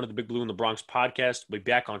 81 of the Big Blue in the Bronx podcast. We'll be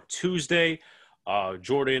back on Tuesday.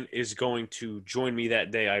 Jordan is going to join me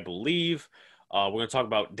that day, I believe. We're going to talk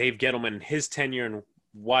about Dave Gettleman and his tenure and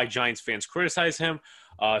why Giants fans criticize him.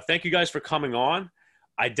 Thank you guys for coming on.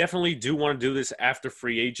 I definitely do want to do this after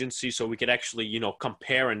free agency so we could actually,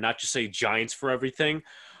 compare and not just say Giants for everything.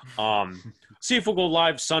 See if we'll go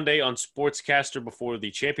live Sunday on Sportscaster before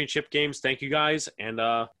the championship games. Thank you guys, and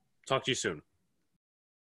talk to you soon.